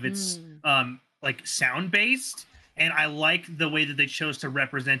 because a lot of it's like sound based. And I like the way that they chose to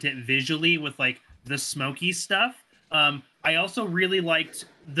represent it visually with like the smoky stuff. I also really liked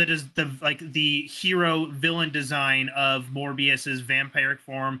the hero villain design of Morbius's vampiric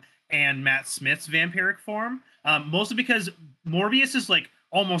form and Matt Smith's vampiric form. Mostly because Morbius is like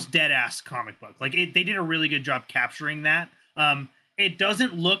almost dead ass comic book. Like they did a really good job capturing that. It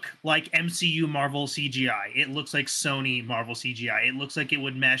doesn't look like MCU Marvel CGI. It looks like Sony Marvel CGI. It looks like it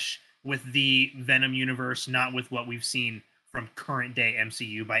would mesh with the Venom universe, not with what we've seen from current day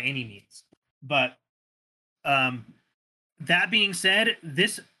MCU by any means. But that being said,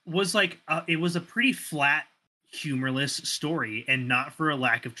 this was like it was a pretty flat, humorless story, and not for a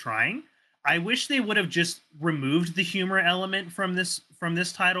lack of trying. I wish they would have just removed the humor element from this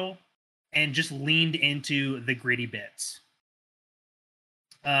title and just leaned into the gritty bits.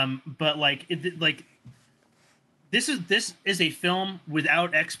 But like this is a film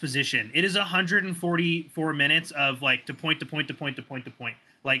without exposition. It is 144 minutes of like to point to point to point to point to point.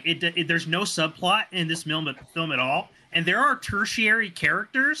 Like there's no subplot in this film at all, and there are tertiary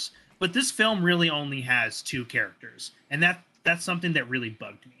characters, but this film really only has 2 characters, and that's something that really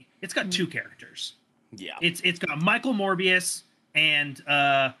bugged me. It's got 2 characters. Yeah, it's got Michael Morbius and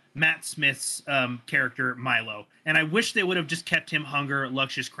Matt Smith's character Milo, and I wish they would have just kept him Hunger,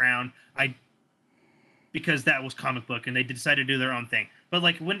 Luscious Crown. Because that was comic book, and they decided to do their own thing. But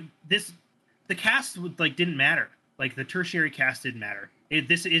like when the cast didn't matter. Like the tertiary cast didn't matter. It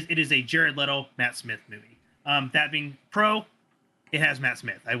is a Jared Leto, Matt Smith movie. That being pro, it has Matt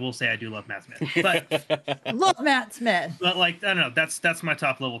Smith. I will say I do love Matt Smith, but Love Matt Smith. But like I don't know, that's my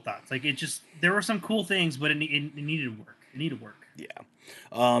top level thoughts. Like there were some cool things, but it needed work. It needed work. Yeah.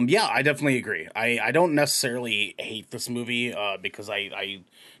 Yeah, I definitely agree. I don't necessarily hate this movie because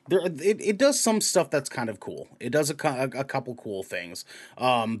it does some stuff that's kind of cool. It does a couple cool things.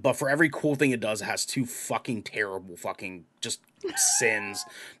 But for every cool thing it does, it has 2 fucking terrible fucking just sins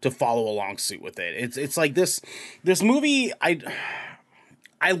to follow along suit with it. It's like this movie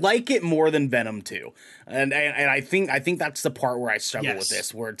I like it more than Venom 2. And I think that's the part where I struggle with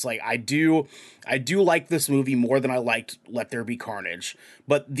this, where it's like I do like this movie more than I liked Let There Be Carnage.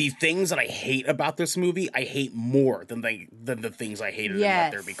 But the things that I hate about this movie, I hate more than the things I hated in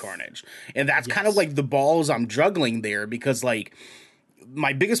Let There Be Carnage. And that's kind of like the balls I'm juggling there, because like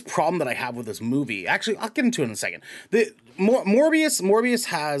my biggest problem that I have with this movie, actually I'll get into it in a second. Morbius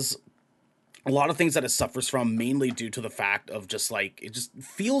has a lot of things that it suffers from, mainly due to the fact of just like it just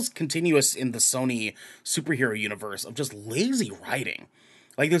feels continuous in the Sony superhero universe of just lazy writing.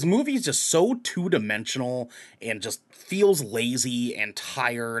 Like this movie is just so 2-dimensional and just feels lazy and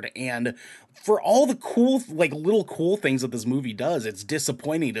tired. And for all the cool, like little cool things that this movie does, it's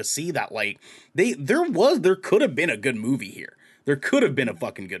disappointing to see that like there could have been a good movie here. There could have been a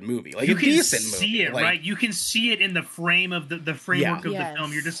fucking good movie, like a decent movie. You can see it, like, right? You can see it in the frame of the framework of the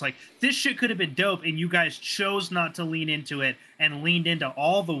film. You're just like, this shit could have been dope, and you guys chose not to lean into it and leaned into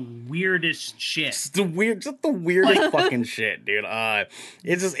all the weirdest shit. Just the weirdest fucking shit, dude.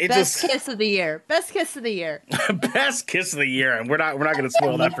 Best kiss of the year. Best kiss of the year. Best kiss of the year, and we're not gonna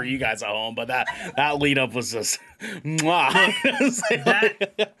spoil that for you guys at home, but that lead up was just mwah.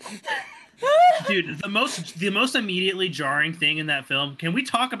 Dude, the most immediately jarring thing in that film. Can we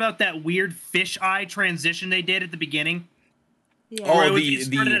talk about that weird fisheye transition they did at the beginning? Yeah. Oh,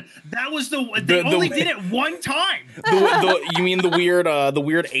 that was they only did it one time. You mean the weird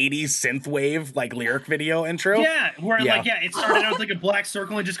 80s synthwave like lyric video intro? Yeah, where it started out with like a black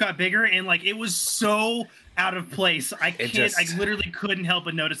circle and just got bigger, and like it was so out of place. I literally couldn't help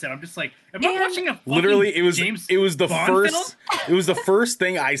but notice that. I'm just like, am I watching a fucking James Bond film? It was the first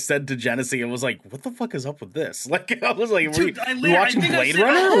thing I said to Genesee. And was like, what the fuck is up with this? Like, I was like, we watching Blade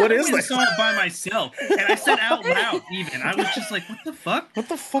Runner? What is this? I saw it by myself, and I said out loud even. I was just like, what the fuck? What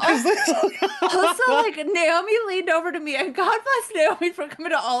the fuck is this? Also, like, Naomi leaned over to me, and God bless Naomi for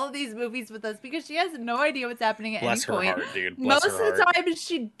coming to all of these movies with us, because she has no idea what's happening at any point. Bless her heart, dude. Most of the time,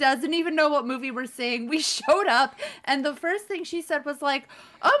 she doesn't even know what movie we're seeing. We showed up, and the first thing she said was like,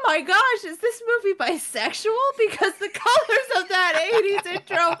 oh my gosh, is this movie bisexual? Because the colors of that 80s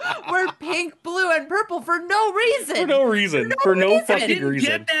intro were pink, blue, and purple for no reason. For no reason. For no fucking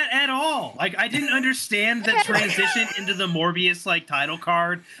reason. I didn't get that at all. Like, I didn't understand the transition into the Morbius, like, title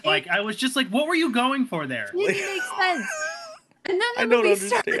card. Like, I was just like, what were you going for there? It didn't make sense. And then the movie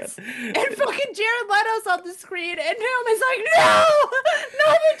starts, and fucking Jared Leto's on the screen, and Naomi's like, no!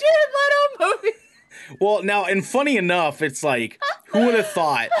 Not the Jared Leto movie! Well, now, and funny enough, it's like, who would have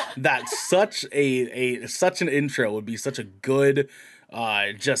thought that such an intro would be such a good,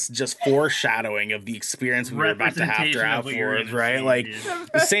 just foreshadowing of the experience we were about to have afterwards, right? Like,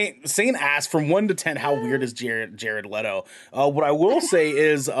 saying ask from 1 to 10, how weird is Jared Leto? What I will say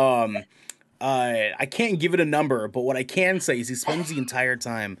is, I can't give it a number, but what I can say is he spends the entire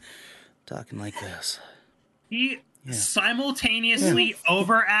time talking like this. Simultaneously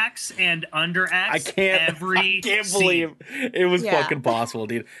overacts and underacts every I can't believe it was fucking possible,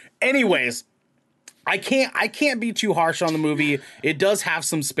 dude. Anyways, I can't be too harsh on the movie. It does have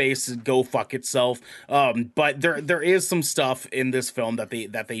some space to go fuck itself. But there is some stuff in this film that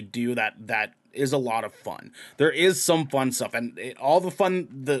they do that is a lot of fun. There is some fun stuff, and all the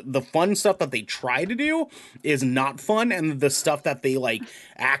fun stuff that they try to do is not fun, and the stuff that they like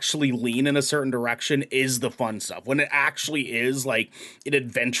actually lean in a certain direction is the fun stuff. When it actually is like an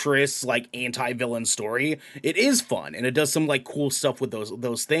adventurous, like anti-villain story, it is fun, and it does some like cool stuff with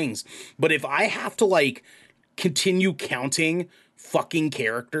those things. But if I have to like continue counting fucking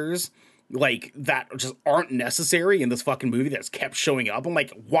characters like that just aren't necessary in this fucking movie that's kept showing up, I'm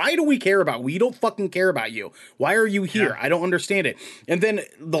like, why do we care about? We don't fucking care about you. Why are you here? I don't understand it. And then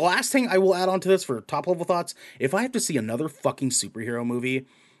the last thing I will add on to this for top level thoughts, if I have to see another fucking superhero movie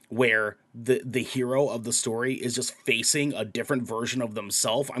where the hero of the story is just facing a different version of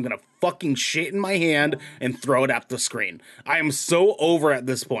themselves, I'm gonna fucking shit in my hand and throw it at the screen. I am so over at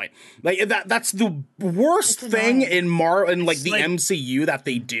this point. Like that's the worst thing in the MCU that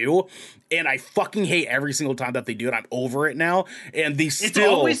they do. And I fucking hate every single time that they do it. I'm over it now. And it's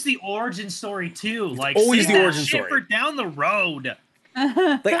always the origin story too. Like, always the origin story for down the road.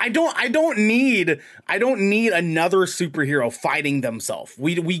 Like I don't need another superhero fighting themselves.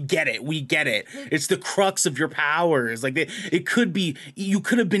 We get it. It's the crux of your powers. Like you could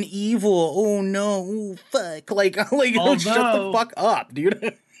have been evil. Oh no, ooh, fuck. Like shut the fuck up,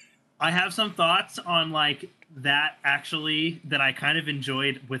 dude. I have some thoughts on like that actually that I kind of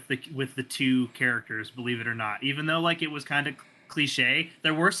enjoyed with the two characters, believe it or not. Even though like it was kind of cliche,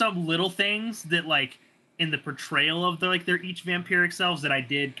 there were some little things that like in the portrayal of their each vampiric selves that I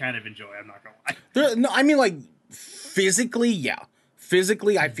did kind of enjoy. I'm not gonna lie. I mean, like physically, yeah.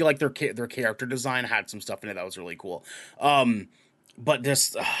 Physically, I feel like their character design had some stuff in it that was really cool. But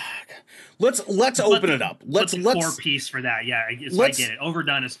just let's open it up. Let's core piece for that. Yeah, I get it.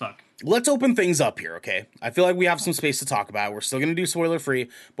 Overdone as fuck. Let's open things up here, okay? I feel like we have some space to talk about. We're still going to do spoiler free,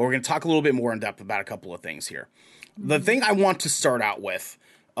 but we're going to talk a little bit more in depth about a couple of things here. The thing I want to start out with,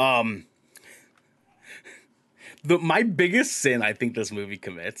 my biggest sin I think this movie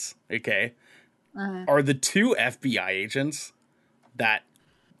commits, okay, are the two FBI agents that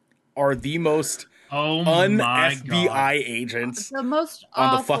are the most un-FBI agents the most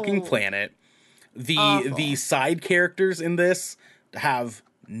on the fucking planet. The side characters in this have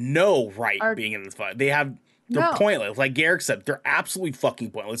no right being in this fight. They're pointless. Like Garrick said, they're absolutely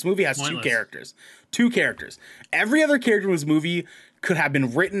fucking pointless. This movie has two characters. Every other character in this movie could have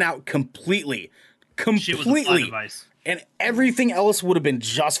been written out completely. And everything else would have been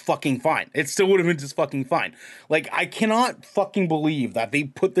just fucking fine. It still would have been just fucking fine. Like, I cannot fucking believe that they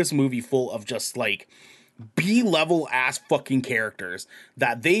put this movie full of just like B-level ass fucking characters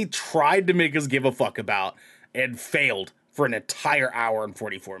that they tried to make us give a fuck about and failed for an entire hour and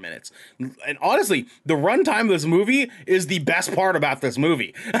 44 minutes. And honestly, the runtime of this movie is the best part about this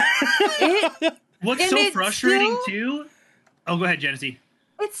movie. What's so frustrating too? Oh, go ahead, Genesee.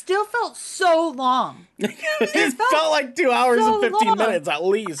 It still felt so long. It felt like 2 hours and 15 minutes at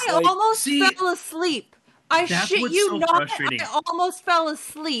least. I almost fell asleep. I shit you not. I almost fell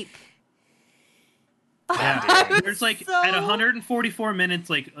asleep. Yeah, there's like at 144 minutes,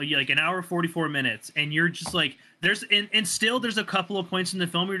 like an hour 44 minutes, and you're just like, there's and still there's a couple of points in the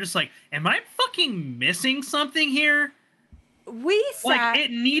film where you're just like, am I fucking missing something here?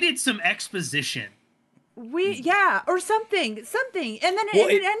 It needed some exposition. Or something, and then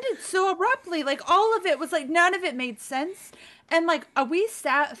it ended so abruptly. Like all of it was like none of it made sense, and like we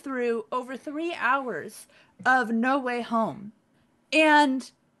sat through over 3 hours of No Way Home,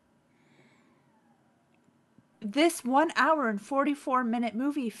 and this 1 hour and 44 minute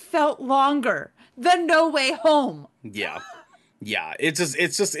movie felt longer than No Way Home. Yeah.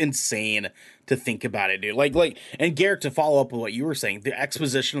 It's just insane to think about it, dude. Like, and Garrett, to follow up with what you were saying, the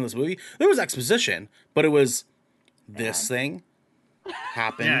exposition of this movie, there was exposition, but it was this thing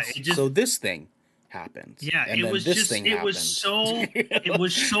happens, so this thing happens. Yeah, and it was just, it was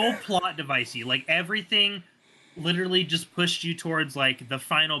so plot devicey. Like everything literally just pushed you towards like the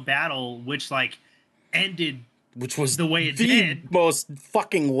final battle, which like ended, which was the way it did. Most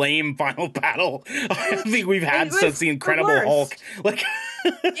fucking lame final battle I think we've had since the Incredible Hulk. Like,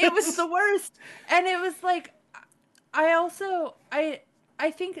 it was the worst, and it was like, I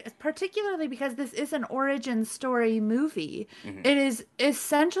think particularly because this is an origin story movie, it is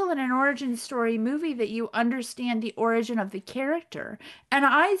essential in an origin story movie that you understand the origin of the character. And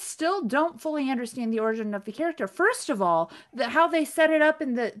I still don't fully understand the origin of the character. First of all, how they set it up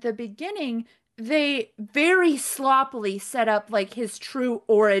in the beginning, they very sloppily set up like his true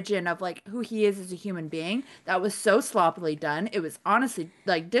origin of like who he is as a human being. That was so sloppily done. It was honestly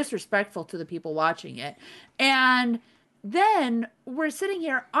like disrespectful to the people watching it. And then we're sitting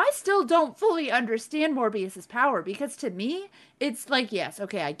here, I still don't fully understand Morbius's power, because to me, it's like, yes,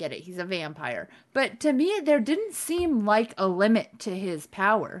 okay, I get it. He's a vampire. But to me, there didn't seem like a limit to his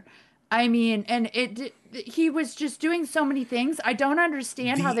power. I mean, and he was just doing so many things. I don't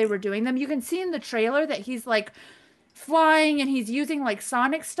understand how they were doing them. You can see in the trailer that he's like flying and he's using like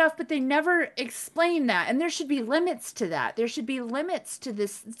sonic stuff, but they never explain that. And there should be limits to that. There should be limits to the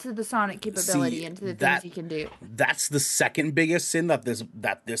sonic capability and to the things he can do. That's the second biggest sin that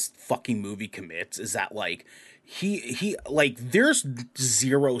this fucking movie commits, is that like he like there's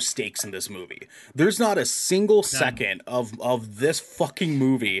zero stakes in this movie. There's not a single second of this fucking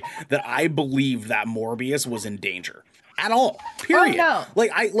movie that I believe that Morbius was in danger at all. Period. Oh,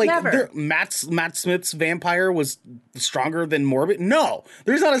 no. Matt Smith's vampire was stronger than Morbius. No,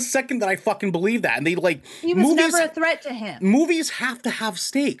 there's not a second that I fucking believe that. And he was never a threat to him. Movies have to have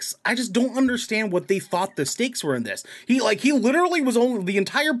stakes. I just don't understand what they thought the stakes were in this. He literally was only, the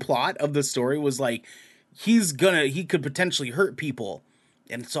entire plot of the story was like, he could potentially hurt people,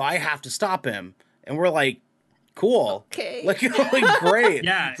 and so I have to stop him. And we're like, cool, okay, like great,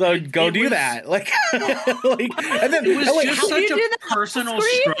 yeah. So go do that, and then it was just such a personal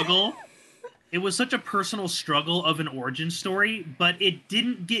struggle. It was such a personal struggle of an origin story, but it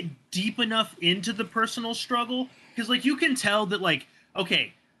didn't get deep enough into the personal struggle, because like you can tell that like,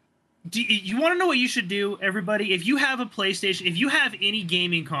 okay. Do you want to know what you should do, everybody? If you have a PlayStation, if you have any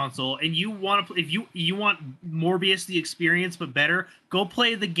gaming console, and you want to, if you want Morbius the experience but better, go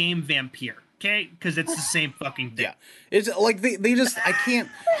play the game Vampire, okay? Because it's the same fucking thing. Yeah, it's like they just, I can't.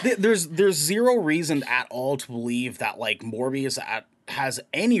 There's zero reason at all to believe that like Morbius has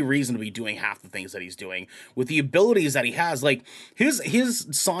any reason to be doing half the things that he's doing with the abilities that he has. Like his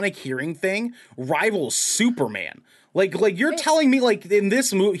sonic hearing thing rivals Superman. Like you're telling me like in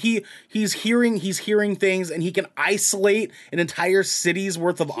this movie he's hearing things, and he can isolate an entire city's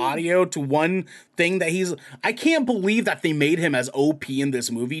worth of audio to one thing that I can't believe that they made him as OP in this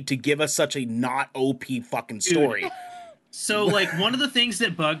movie to give us such a not OP fucking story. Dude. So like one of the things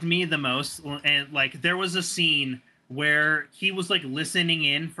that bugged me the most, and like there was a scene where he was like listening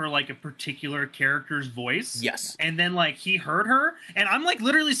in for like a particular character's voice. Yes. And then like he heard her, and I'm like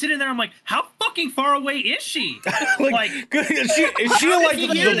literally sitting there, I'm like, how fucking far away is she? like is she like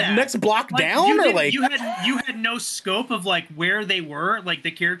the next block like, down, or like you had no scope of like where they were, like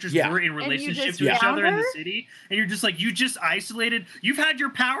the characters were in relationship to each other in the city, and you're just like, you just isolated. You've had your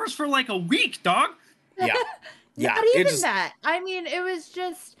powers for like a week, dog. Yeah. Yeah. Not even that. I mean,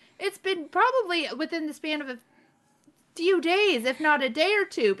 it's been probably within the span of a few days, if not a day or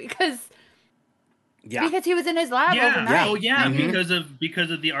two, because Yeah. Because he was in his lab Yeah. overnight. Oh yeah, Mhm.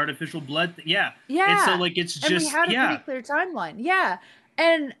 because of the artificial blood. Yeah. Yeah. And so like it's just and we had a pretty clear timeline. Yeah.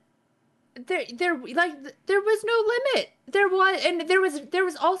 And there was no limit. There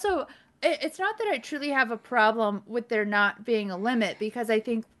was also it's not that I truly have a problem with there not being a limit, because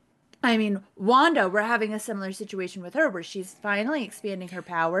I mean, Wanda, we're having a similar situation with her where she's finally expanding her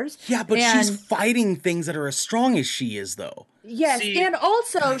powers. Yeah, but she's fighting things that are as strong as she is, though. Yes, See, and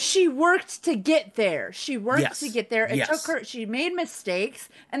also she worked to get there. She worked Yes, to get there. It yes. took her, she made mistakes,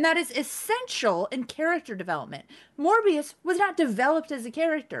 and that is essential in character development. Morbius was not developed as a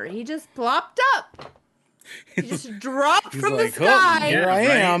character. He just plopped up. He just dropped He's from like, the sky. oh, here Yeah, I right.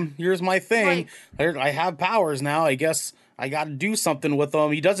 am. Here's my thing. I have powers now. I guess I got to do something with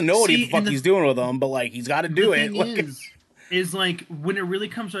them. He doesn't know what the fuck he's doing with them, but like he's got to do it. The thing is like when it really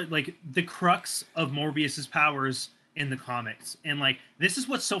comes to like the crux of Morbius's powers in the comics, and like this is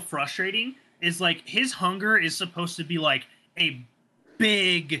what's so frustrating is like his hunger is supposed to be like a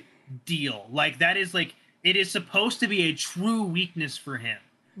big deal. Like that is like it is supposed to be a true weakness for him.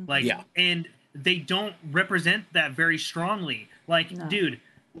 Like Yeah. and they don't represent that very strongly. Like, No. dude,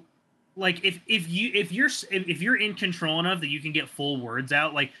 like if you're in control enough that you can get full words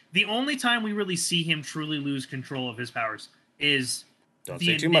out, like the only time we really see him truly lose control of his powers is Don't the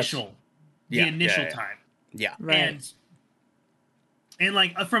say too much. initial Yeah, the initial yeah, yeah. time. Yeah. Right. And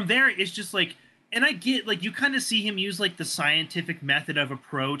like from there it's just like, and I get like you kind of see him use like the scientific method of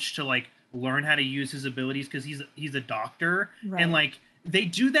approach to like learn how to use his abilities because he's a doctor. Right. And like they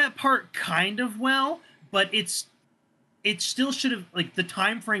do that part kind of well, but it still should have like the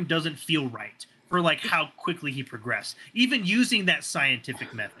time frame doesn't feel right for like how quickly he progressed, even using that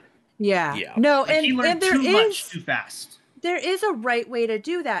scientific method. Yeah. Yeah. No, Like, he learned there too is much too fast. there is a right way to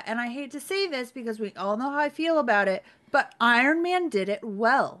do that, and I hate to say this because we all know how I feel about it, but Iron Man did it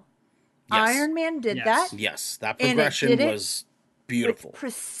well. Yes. Iron Man did Yes. that Yes, that And it progression did it was beautiful. with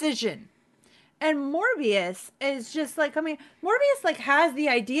precision. And Morbius is just like, I mean, Morbius like has the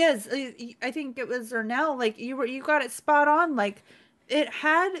ideas. I think it was Ernell, like you got it spot on. Like it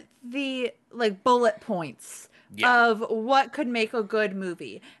had the like bullet points Yeah. of what could make a good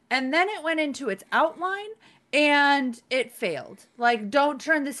movie. And then it went into its outline and it failed. Like, don't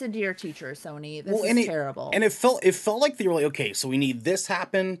turn this into your teacher, Sony. This is terrible. And it felt like they were like, okay, so we need this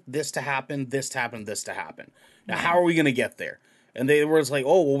happen, this to happen, this to happen, this to happen. Now, how are we gonna get there? And they were just like,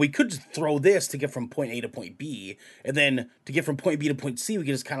 oh, well, we could just throw this to get from point A to point B, and then to get from point B to point C, we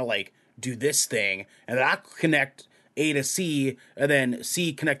can just kind of like do this thing, and then I connect A to C, and then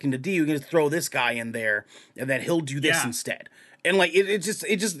C connecting to D. We can just throw this guy in there, and then he'll do this Yeah. instead. And like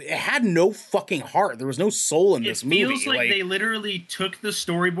it had no fucking heart. There was no soul in this movie. It feels like they literally took the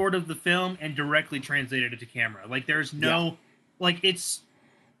storyboard of the film and directly translated it to camera. Like there's no like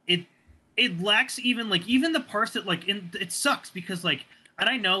it lacks even the parts that like it sucks because like, and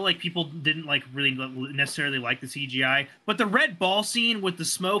I know like people didn't like really necessarily like the CGI, but the red ball scene with the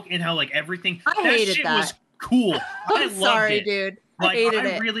smoke and how like everything I that hated shit that. was cool. I I'm loved sorry, it. dude. Like I hated I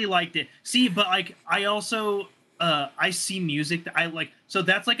it. really liked it. See, but like I also I see music that I like, so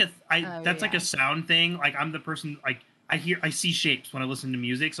that's like that's like yeah. a sound thing. Like I'm the person like I see shapes when I listen to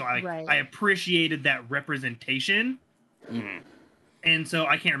music, so Right. I appreciated that representation. And so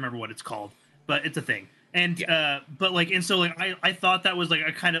I can't remember what it's called, but it's a thing. And but like, and so like I thought that was like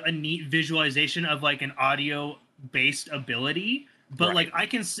a kind of a neat visualization of like an audio based ability, but Right.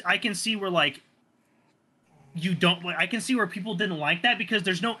 like I can see where like you don't like, I can see where people didn't like that because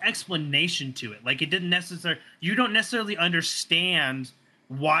there's no explanation to it. Like it didn't necessarily, you don't necessarily understand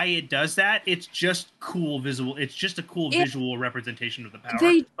why it does that. It's just cool visual. It's just a cool visual representation of the power,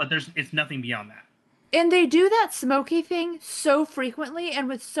 but it's nothing beyond that. And they do that smoky thing so frequently and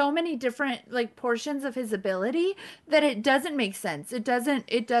with so many different like portions of his ability that it doesn't make sense. It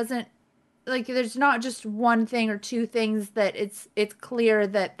doesn't like there's not just one thing or two things that it's clear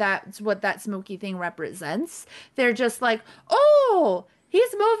that that's what that smoky thing represents. They're just like, "Oh,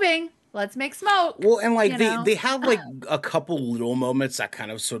 he's moving. Let's make smoke." Well, and like you they have like a couple little moments that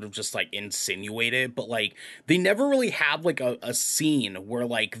kind of sort of just like insinuate it, but like they never really have like a scene where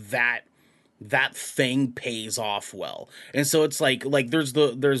like that thing pays off well. And so it's like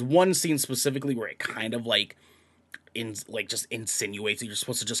there's one scene specifically where it kind of like just insinuates that you're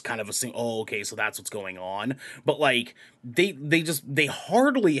supposed to just kind of assume, oh, okay, so that's what's going on. But like they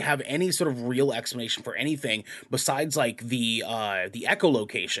hardly have any sort of real explanation for anything besides like the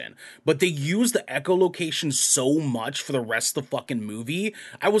echolocation. But they use the echolocation so much for the rest of the fucking movie.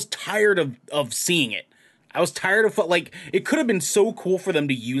 I was tired of seeing it. I was tired of like, it could have been so cool for them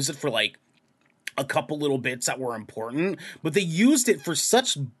to use it for like a couple little bits that were important, but they used it for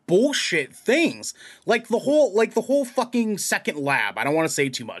such bullshit things. Like the whole fucking second lab. I don't want to say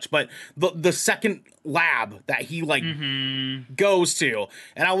too much, but the second lab that he like goes to.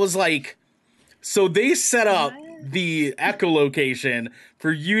 And I was like, so they set up the echolocation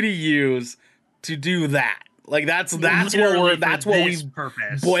for you to use to do that. Like that's what we've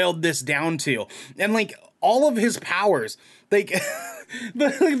boiled this down to. And like all of his powers, like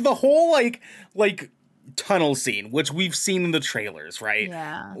the whole like tunnel scene, which we've seen in the trailers, right?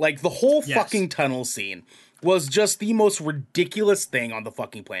 Yeah. Like the whole fucking tunnel scene was just the most ridiculous thing on the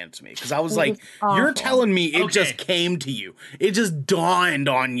fucking planet to me. Because I was like, you're telling me it just came to you. It just dawned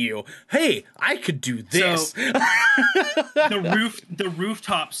on you. Hey, I could do this. So, the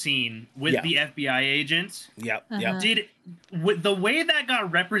rooftop scene with the FBI agents. Yep. With the way that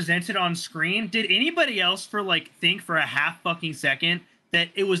got represented on screen, did anybody else think for a half fucking second that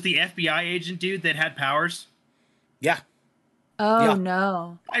it was the FBI agent dude that had powers? Yeah. Oh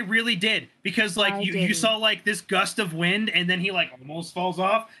no. I really did, because you saw like this gust of wind and then he like almost falls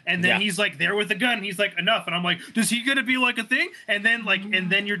off and then he's like there with the gun and he's like enough, and I'm like, does he gonna be like a thing? And then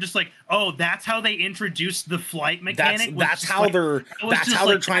and then you're just like, oh, that's how they introduced the flight mechanic. That's how they're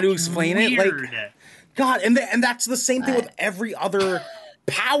trying to explain it. Like, God, and that's the same thing with every other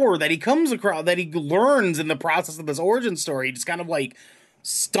power that he comes across, that he learns in the process of this origin story. He just kind of like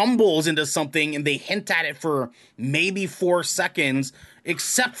stumbles into something and they hint at it for maybe 4 seconds,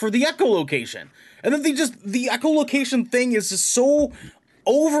 except for the echolocation. And then the echolocation thing is just so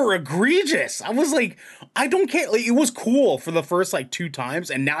over egregious. I was like, I don't care. Like, it was cool for the first 2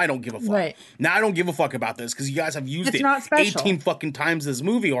 times, and now I don't give a fuck. Right. Now I don't give a fuck about this because you guys have used it not special. 18 fucking times this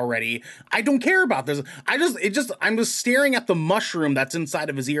movie already. I don't care about this. I'm just staring at the mushroom that's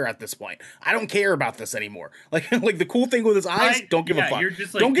inside of his ear at this point. I don't care about this anymore. Like the cool thing with his eyes, don't give a fuck. You're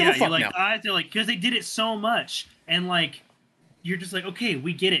just like, don't give a fuck like, now. Eyes are like, because they did it so much, and you're just like, okay,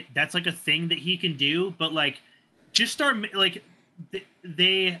 we get it. That's a thing that he can do, but just start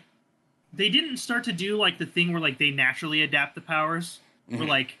they didn't start to do the thing where they naturally adapt the powers.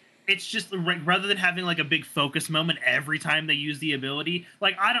 Where it's just rather than having a big focus moment every time they use the ability.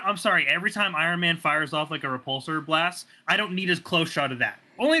 I'm sorry, every time Iron Man fires off a repulsor blast, I don't need a close shot of that.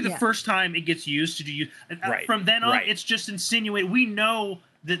 Only the first time it gets used to do. From then on, it's just insinuate. We know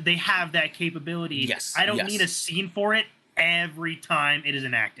that they have that capability. Yes, I don't need a scene for it every time it is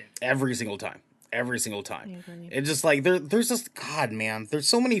enacted. Every single time. It's just there's just, God, man, there's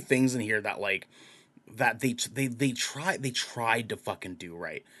so many things in here that that they tried to fucking do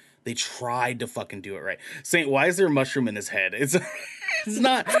right. They tried to fucking do it right. Saint, why is there a mushroom in his head? It's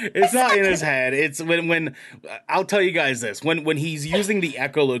not in his head. It's when I'll tell you guys this. When he's using the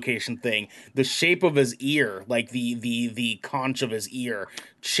echolocation thing, the shape of his ear, the conch of his ear,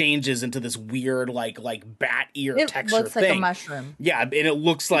 changes into this weird like bat ear texture thing. It looks like a mushroom. Yeah, and it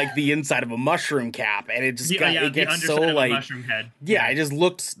looks like the inside of a mushroom cap, and it just it gets so of a mushroom head. Yeah, it just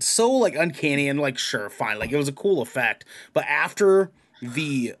looked so uncanny and sure, fine, it was a cool effect. But after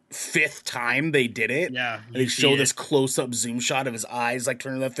the 5th time they did it, they show this close-up zoom shot of his eyes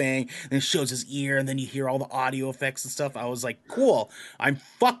turning the thing, and it shows his ear, and then you hear all the audio effects and stuff. I was like, cool, I'm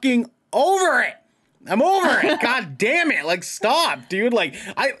fucking over it. I'm over it. God damn it. Stop, dude.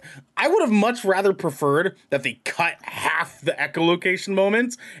 I would have much rather preferred that they cut half the echolocation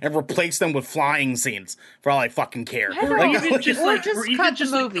moments and replace them with flying scenes, for all I fucking care. Even just cut the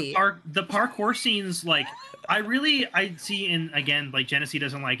movie. The parkour scenes, I see in, again, Genesee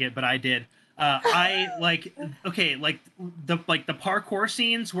doesn't like it, but I did. The parkour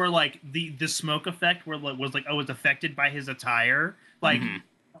scenes where the smoke effect was affected by his attire.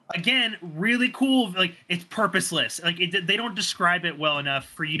 Again, really cool. It's purposeless. They don't describe it well enough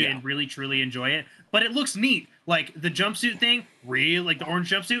for you to really truly enjoy it. But it looks neat. The jumpsuit thing, really, the orange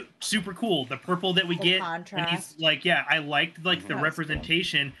jumpsuit, super cool. The purple that we get, contrast. and he's I liked the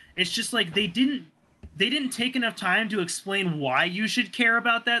representation. Cool. It's just they didn't take enough time to explain why you should care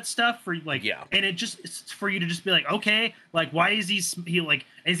about that stuff and it's for you to just be okay, why is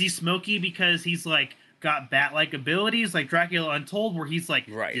is he smoky because he's got bat-like abilities like Dracula Untold, where he's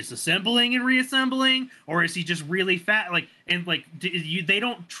disassembling and reassembling, or is he just really fat? They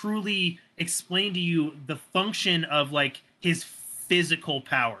don't truly explain to you the function of his physical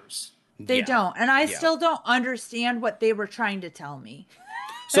powers. They don't, and I still don't understand what they were trying to tell me.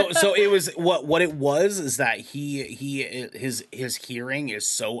 So it was what it was is that his hearing is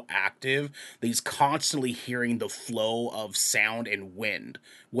so active that he's constantly hearing the flow of sound and wind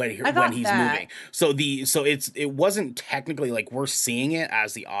when he's moving. So it wasn't technically like we're seeing it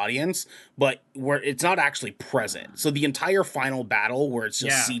as the audience, but it's not actually present. So the entire final battle where it's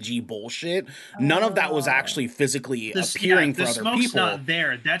just CG bullshit, none of that was actually physically appearing for other people. The smoke's not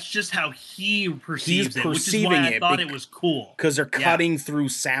there. That's just how he perceives it, which is why I thought it was cool. Because they're cutting through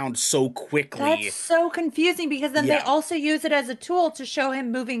sound so quickly. That's so confusing because then they also use it as a tool to show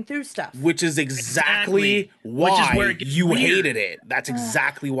him moving through stuff. Which is exactly why you hated it. That's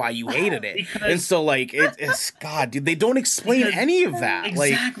exactly why you hated it. And so like it's God, dude, they don't explain any of that.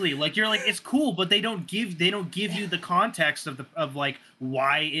 Exactly. Like you're like, it's cool, but they don't give you the context of like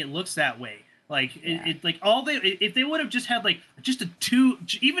why it looks that way. Like it like if they would have just had like just a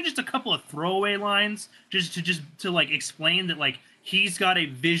couple of throwaway lines just to like explain that like he's got a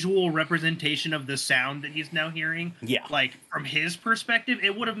visual representation of the sound that he's now hearing. Yeah. Like from his perspective,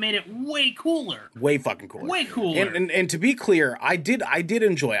 it would have made it way cooler. Way fucking cooler. Way cooler. And to be clear, I did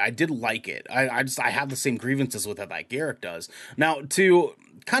enjoy it. I did like it. I have the same grievances with it that Garrick does. Now to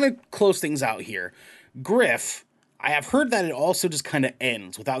kind of close things out here, Griff, I have heard that it also just kind of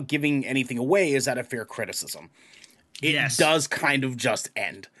ends without giving anything away. Is that a fair criticism? It does kind of just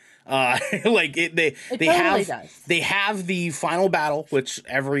end. Like they have the final battle, which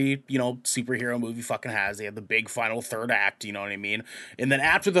every superhero movie fucking has. They have the big final third act, you know what I mean? And then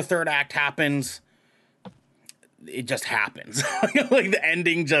after the third act happens, it just happens. Like the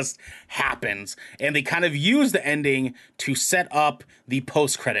ending just happens, and they kind of use the ending to set up the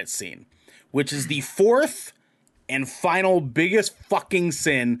post-credit scene, which is the fourth and final biggest fucking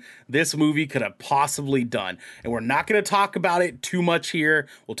sin this movie could have possibly done. And we're not going to talk about it too much here.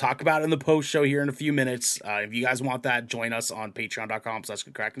 We'll talk about it in the post show here in a few minutes. If you guys want that, join us on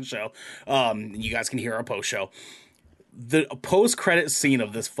patreon.com/GoodKrakenShow. You guys can hear our post show. The post credit scene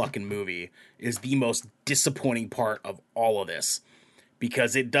of this fucking movie is the most disappointing part of all of this,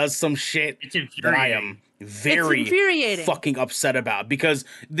 because it does some shit that I am very fucking upset about, because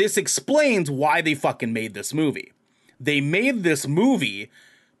this explains why they fucking made this movie. They made this movie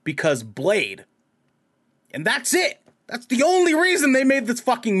because Blade. And that's it. That's the only reason they made this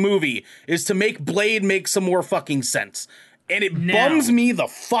fucking movie, is to make Blade make some more fucking sense. And it bums me the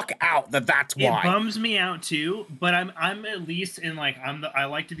fuck out that's why. It bums me out too, but I'm at least in like I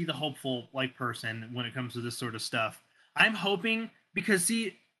like to be the hopeful like person when it comes to this sort of stuff. I'm hoping, because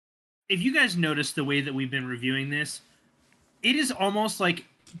see, if you guys notice the way that we've been reviewing this, it is almost like,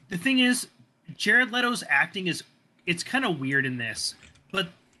 the thing is, Jared Leto's acting it's kind of weird in this, but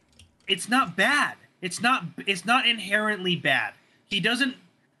it's not bad. It's not inherently bad. He doesn't,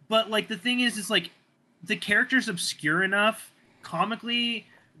 but like the thing is like the character's obscure enough comically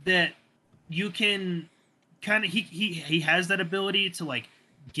that you can kind of, he has that ability to like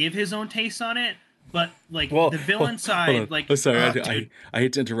give his own taste on it. But like the villain side, like sorry, I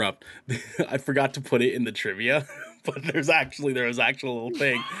hate to interrupt. I forgot to put it in the trivia, but there was actually a little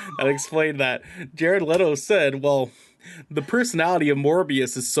thing that explained that Jared Leto said, "Well, the personality of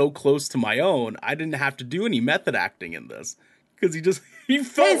Morbius is so close to my own, I didn't have to do any method acting in this, because he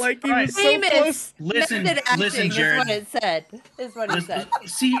felt like he was so close." Listen, Jared. Is what it said.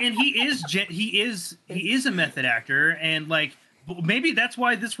 See, and he is a method actor, and like, maybe that's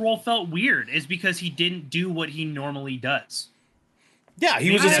why this role felt weird, is because he didn't do what he normally does. Yeah,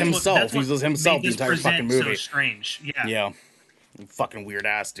 he was just himself. He was just himself the entire fucking movie. So strange. Yeah. Yeah. Fucking weird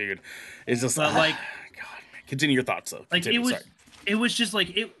ass, dude. It's just like, God. Continue your thoughts though. Like it was just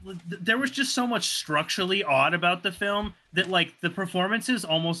like there was just so much structurally odd about the film that like the performances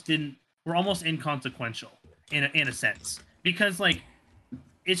were almost inconsequential in a sense, because like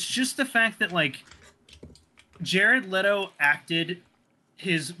it's just the fact that like Jared Leto acted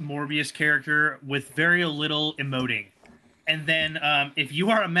his Morbius character with very little emoting. And then if you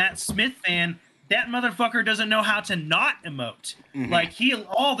are a Matt Smith fan, that motherfucker doesn't know how to not emote. Mm-hmm. Like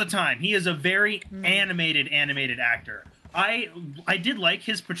all the time. He is a very animated actor. I did like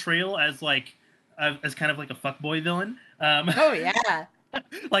his portrayal as like as kind of like a fuckboy villain. Oh yeah.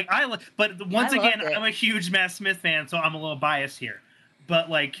 But once again, I'm a huge Matt Smith fan, so I'm a little biased here. But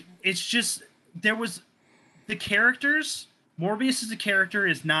like, it's just there was the characters. Morbius as a character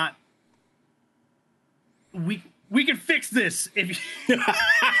is not. We can fix this if you...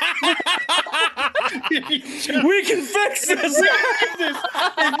 We can fix this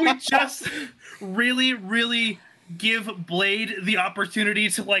if we just really, really give Blade the opportunity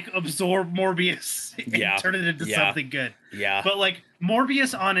to like absorb Morbius and turn it into something good. Yeah. But like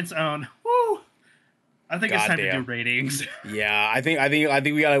Morbius on its own, woo, I think it's time to do ratings. Yeah, I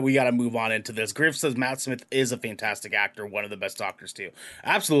think we gotta move on into this. Griff says Matt Smith is a fantastic actor, one of the best doctors too.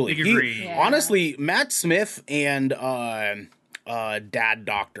 Absolutely. Honestly, Matt Smith and Dad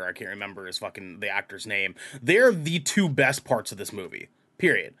Doctor, I can't remember the actor's name. They're the two best parts of this movie.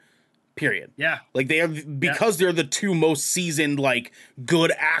 Period. Yeah. Like they're the two most seasoned, like,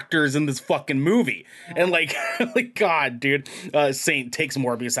 good actors in this fucking movie. And like God, dude, Saint takes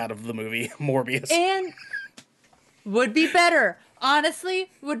Morbius out of the movie. Morbius. And would be better. Honestly,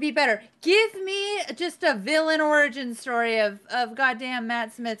 would be better. Give me just a villain origin story of goddamn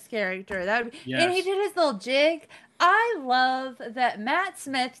Matt Smith's character. And he did his little jig. I love that Matt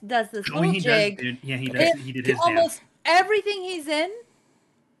Smith does this little jig. He does. He did his almost everything he's in.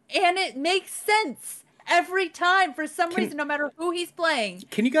 And it makes sense every time for some reason, no matter who he's playing.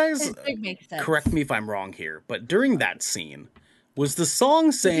 Can you guys correct me if I'm wrong here, but during that scene, was the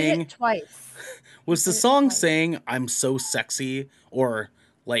song saying... He did it twice. Was the song saying, I'm so sexy? Or,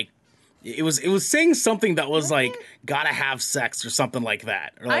 like, it was saying something that was like, gotta have sex or something like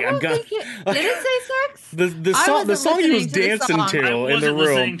that. Or like, I don't think it... Did it say sex? The song he was dancing to in the room. I wasn't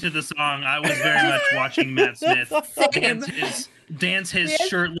listening to the song. I was very much watching Matt Smith dance his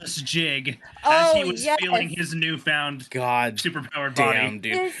shirtless jig as he was feeling his newfound superpowered body.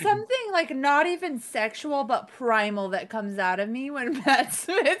 Dude. There's something like not even sexual but primal that comes out of me when Matt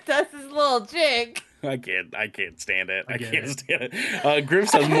Smith does his little jig. I can't stand it. I can't stand it. Griff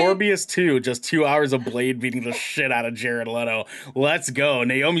says Morbius 2, just 2 hours of Blade beating the shit out of Jared Leto. Let's go.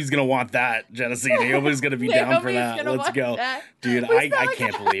 Naomi's gonna want that, Genesee. Naomi's gonna be down for that. Let's go. Dude, I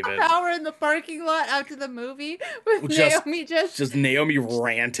can't believe it. Hour in the parking lot after the movie with Naomi just Naomi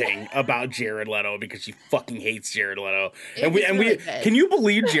ranting about Jared Leto because she fucking hates Jared Leto. And we good. Can you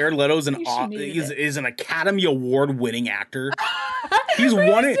believe Jared Leto's is an Academy Award winning actor? He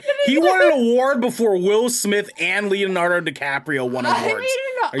won an award before Will Smith and Leonardo DiCaprio won awards.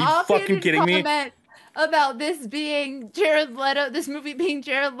 Are you fucking kidding me? About this being Jared Leto, this movie being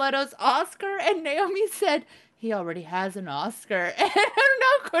Jared Leto's Oscar, and Naomi said he already has an Oscar. And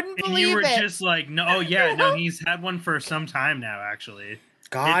I couldn't believe it. And you were just like, no, he's had one for some time now, actually.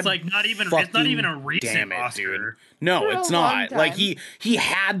 God, it's like not even a recent Oscar. Dude. No, it's not. Like he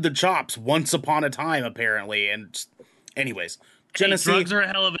had the chops once upon a time, apparently. And anyways. Genesee, drugs are a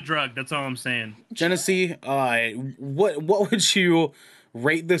hell of a drug. That's all I'm saying. Genesee, what would you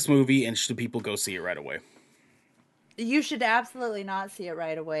rate this movie, and should people go see it right away? You should absolutely not see it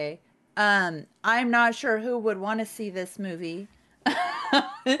right away. I'm not sure who would want to see this movie. And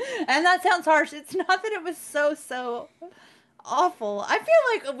that sounds harsh. It's not that it was so awful. I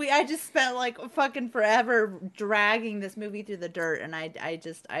feel like I just spent like fucking forever dragging this movie through the dirt, and I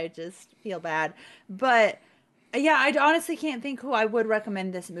just feel bad. But yeah, I honestly can't think who I would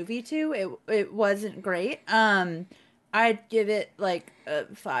recommend this movie to. It wasn't great. I'd give it like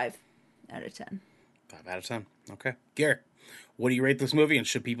a 5 out of 10. 5 out of 10. Okay. Garrett, what do you rate this movie, and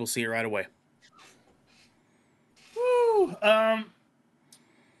should people see it right away? Woo.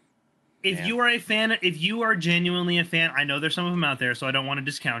 If you are a fan, if you are genuinely a fan, I know there's some of them out there, so I don't want to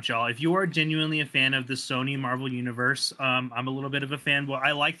discount y'all. If you are genuinely a fan of the Sony Marvel universe, I'm a little bit of a fan. Well,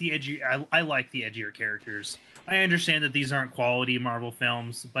 I like the I like the edgier characters. I understand that these aren't quality Marvel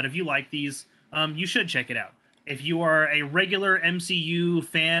films, but if you like these, you should check it out. If you are a regular MCU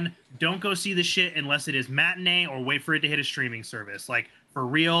fan, don't go see the shit unless it is matinee or wait for it to hit a streaming service. Like, for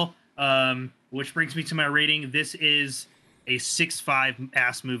real, which brings me to my rating. This is a 6.5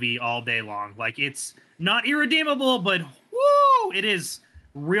 ass movie all day long. Like, it's not irredeemable, but woo, it is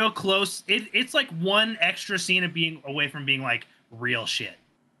real close. It's like one extra scene of being away from being like real shit.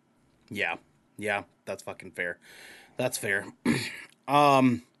 Yeah, that's fucking fair. That's fair.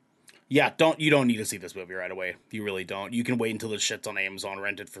 Yeah, you don't need to see this movie right away. You really don't. You can wait until the shit's on Amazon,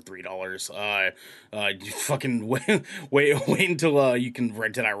 rent it for $3. You fucking wait until you can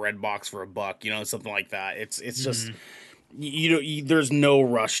rent it at Redbox for $1, something like that. It's just there's no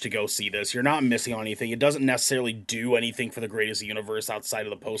rush to go see this. You're not missing on anything. It doesn't necessarily do anything for the greatest universe outside of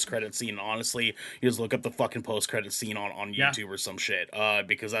the post-credit scene. Honestly, you just look up the fucking post-credit scene on YouTube or some shit,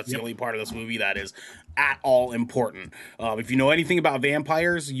 because that's the only part of this movie that is at all important. If you know anything about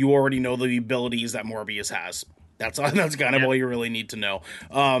vampires, you already know the abilities that Morbius has. That's kind of all you really need to know.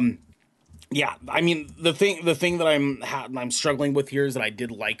 Yeah, I mean, the thing that I'm struggling with here is that I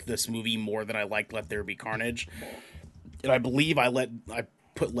did like this movie more than I liked Let There Be Carnage. And I believe I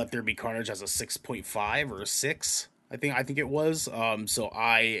put Let There Be Carnage as a 6.5 or a 6. I think it was. So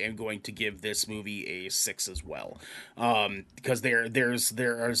I am going to give this movie a 6 as well. Because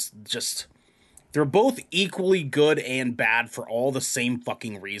there's just they're both equally good and bad for all the same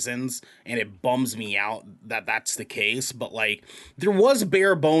fucking reasons, and it bums me out that that's the case. But like, there was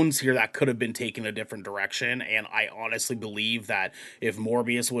bare bones here that could have been taken a different direction, and I honestly believe that if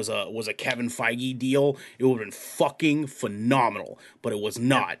Morbius was a Kevin Feige deal, it would have been fucking phenomenal. But it was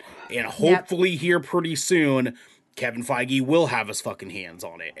not, and hopefully here pretty soon, Kevin Feige will have his fucking hands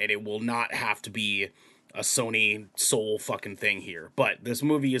on it, and it will not have to be a Sony sole fucking thing here. But this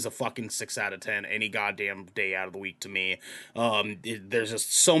movie is a fucking 6 out of 10 any goddamn day out of the week to me. There's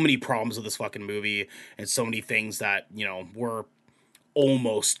just so many problems with this fucking movie, and so many things that, you know, were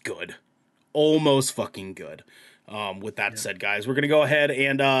almost good. Almost fucking good. With that said, guys, we're going to go ahead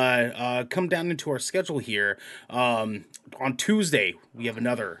and come down into our schedule here. On Tuesday, we have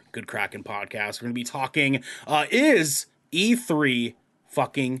another Good Kraken podcast. We're going to be talking, is E3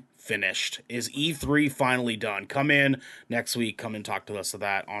 fucking finished? Is E3 finally done? Come in next week. Come and talk to us of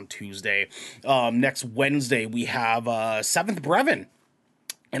that on Tuesday. Next Wednesday, we have 7th Brevin.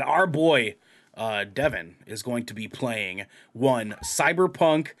 And our boy, Devin, is going to be playing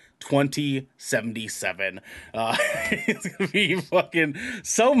Cyberpunk 2077. It's gonna be fucking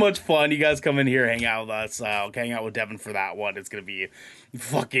so much fun. You guys come in here, hang out with us, hang out with Devin for that one. It's gonna be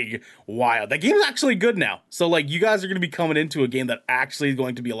fucking wild. That game's actually good now, so like, you guys are gonna be coming into a game that actually is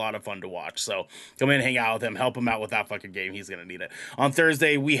going to be a lot of fun to watch. So come in, hang out with him, help him out with that fucking game. He's gonna need it. On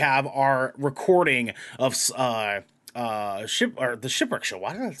Thursday, we have our recording of the Shipwreck Show.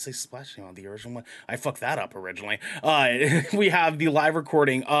 Why did I say Splash Team on the original one? I fucked that up originally. We have the live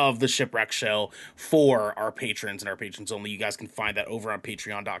recording of the Shipwreck Show for our patrons and our patrons only. You guys can find that over on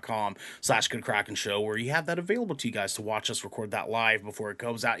patreon.com/GoodKraken Show, where you have that available to you guys to watch us record that live before it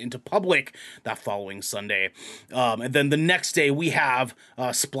goes out into public that following Sunday. And then the next day we have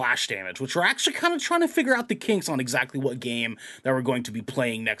Splash Damage, which we're actually kind of trying to figure out the kinks on exactly what game that we're going to be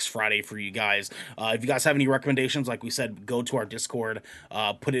playing next Friday for you guys. If you guys have any recommendations, like we said, go to our Discord,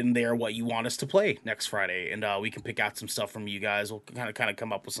 put in there what you want us to play next Friday, and we can pick out some stuff from you guys. We'll kind of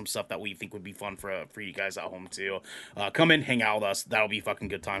come up with some stuff that we think would be fun for you guys at home too. Come in, hang out with us. That'll be fucking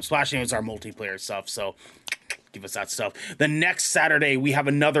good time. Splash Damage is our multiplayer stuff, so give us that stuff. The next Saturday, we have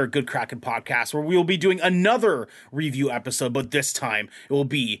another Good Kraken podcast where we will be doing another review episode, but this time it will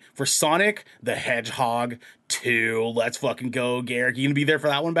be for Sonic the Hedgehog 2. Let's fucking go, Garrick. You gonna be there for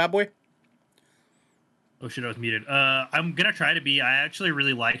that one, bad boy? Oh shit, I was muted. I'm gonna try to be. I actually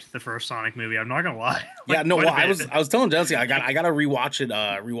really liked the first Sonic movie. I'm not gonna lie. Yeah, no. Well, I was telling Jesse I gotta rewatch it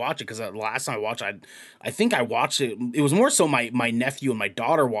because last time I watched I think I watched it. It was more so my nephew and my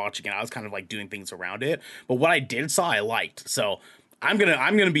daughter watching it. I was kind of like doing things around it, but what I did saw I liked. So I'm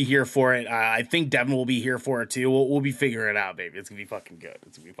gonna be here for it. I think Devin will be here for it too. We'll be figuring it out, baby. It's gonna be fucking good.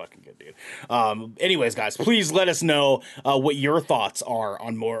 It's gonna be fucking good, dude. Anyways, guys, please let us know what your thoughts are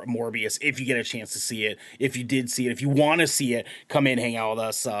on Morbius if you get a chance to see it. If you did see it, if you want to see it, come in, hang out with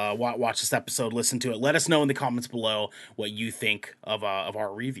us, watch this episode, listen to it. Let us know in the comments below what you think of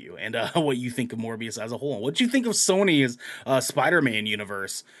our review and what you think of Morbius as a whole. What you think of Sony's Spider-Man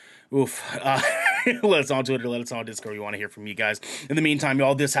universe. Oof. Let us on Twitter, let us on Discord. We want to hear from you guys. In the meantime,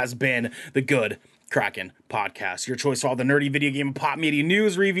 y'all, this has been the Good Kraken Podcast, your choice for all the nerdy video game and pop media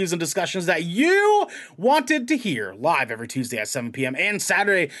news, reviews, and discussions that you wanted to hear, live every Tuesday at 7 p.m. and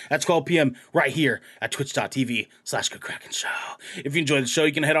Saturday at 12 p.m. right here at twitch.tv/GoodKrakenShow. If you enjoyed the show,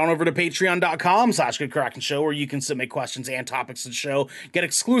 you can head on over to patreon.com/GoodKrakenShow, where you can submit questions and topics to the show, get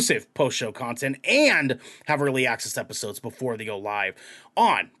exclusive post-show content, and have early access episodes before they go live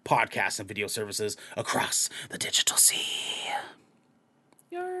on podcasts and video services across the digital sea.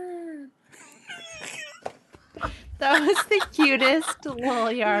 That was the cutest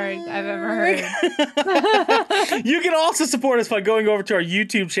little yarn I've ever heard. You can also support us by going over to our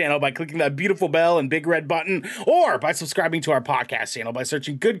YouTube channel by clicking that beautiful bell and big red button, or by subscribing to our podcast channel by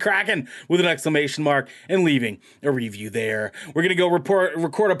searching Good Kraken with an exclamation mark and leaving a review there. We're going to go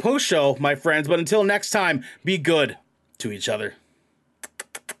record a post show, my friends, but until next time, be good to each other.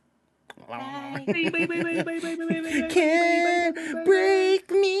 Can't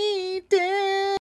break me.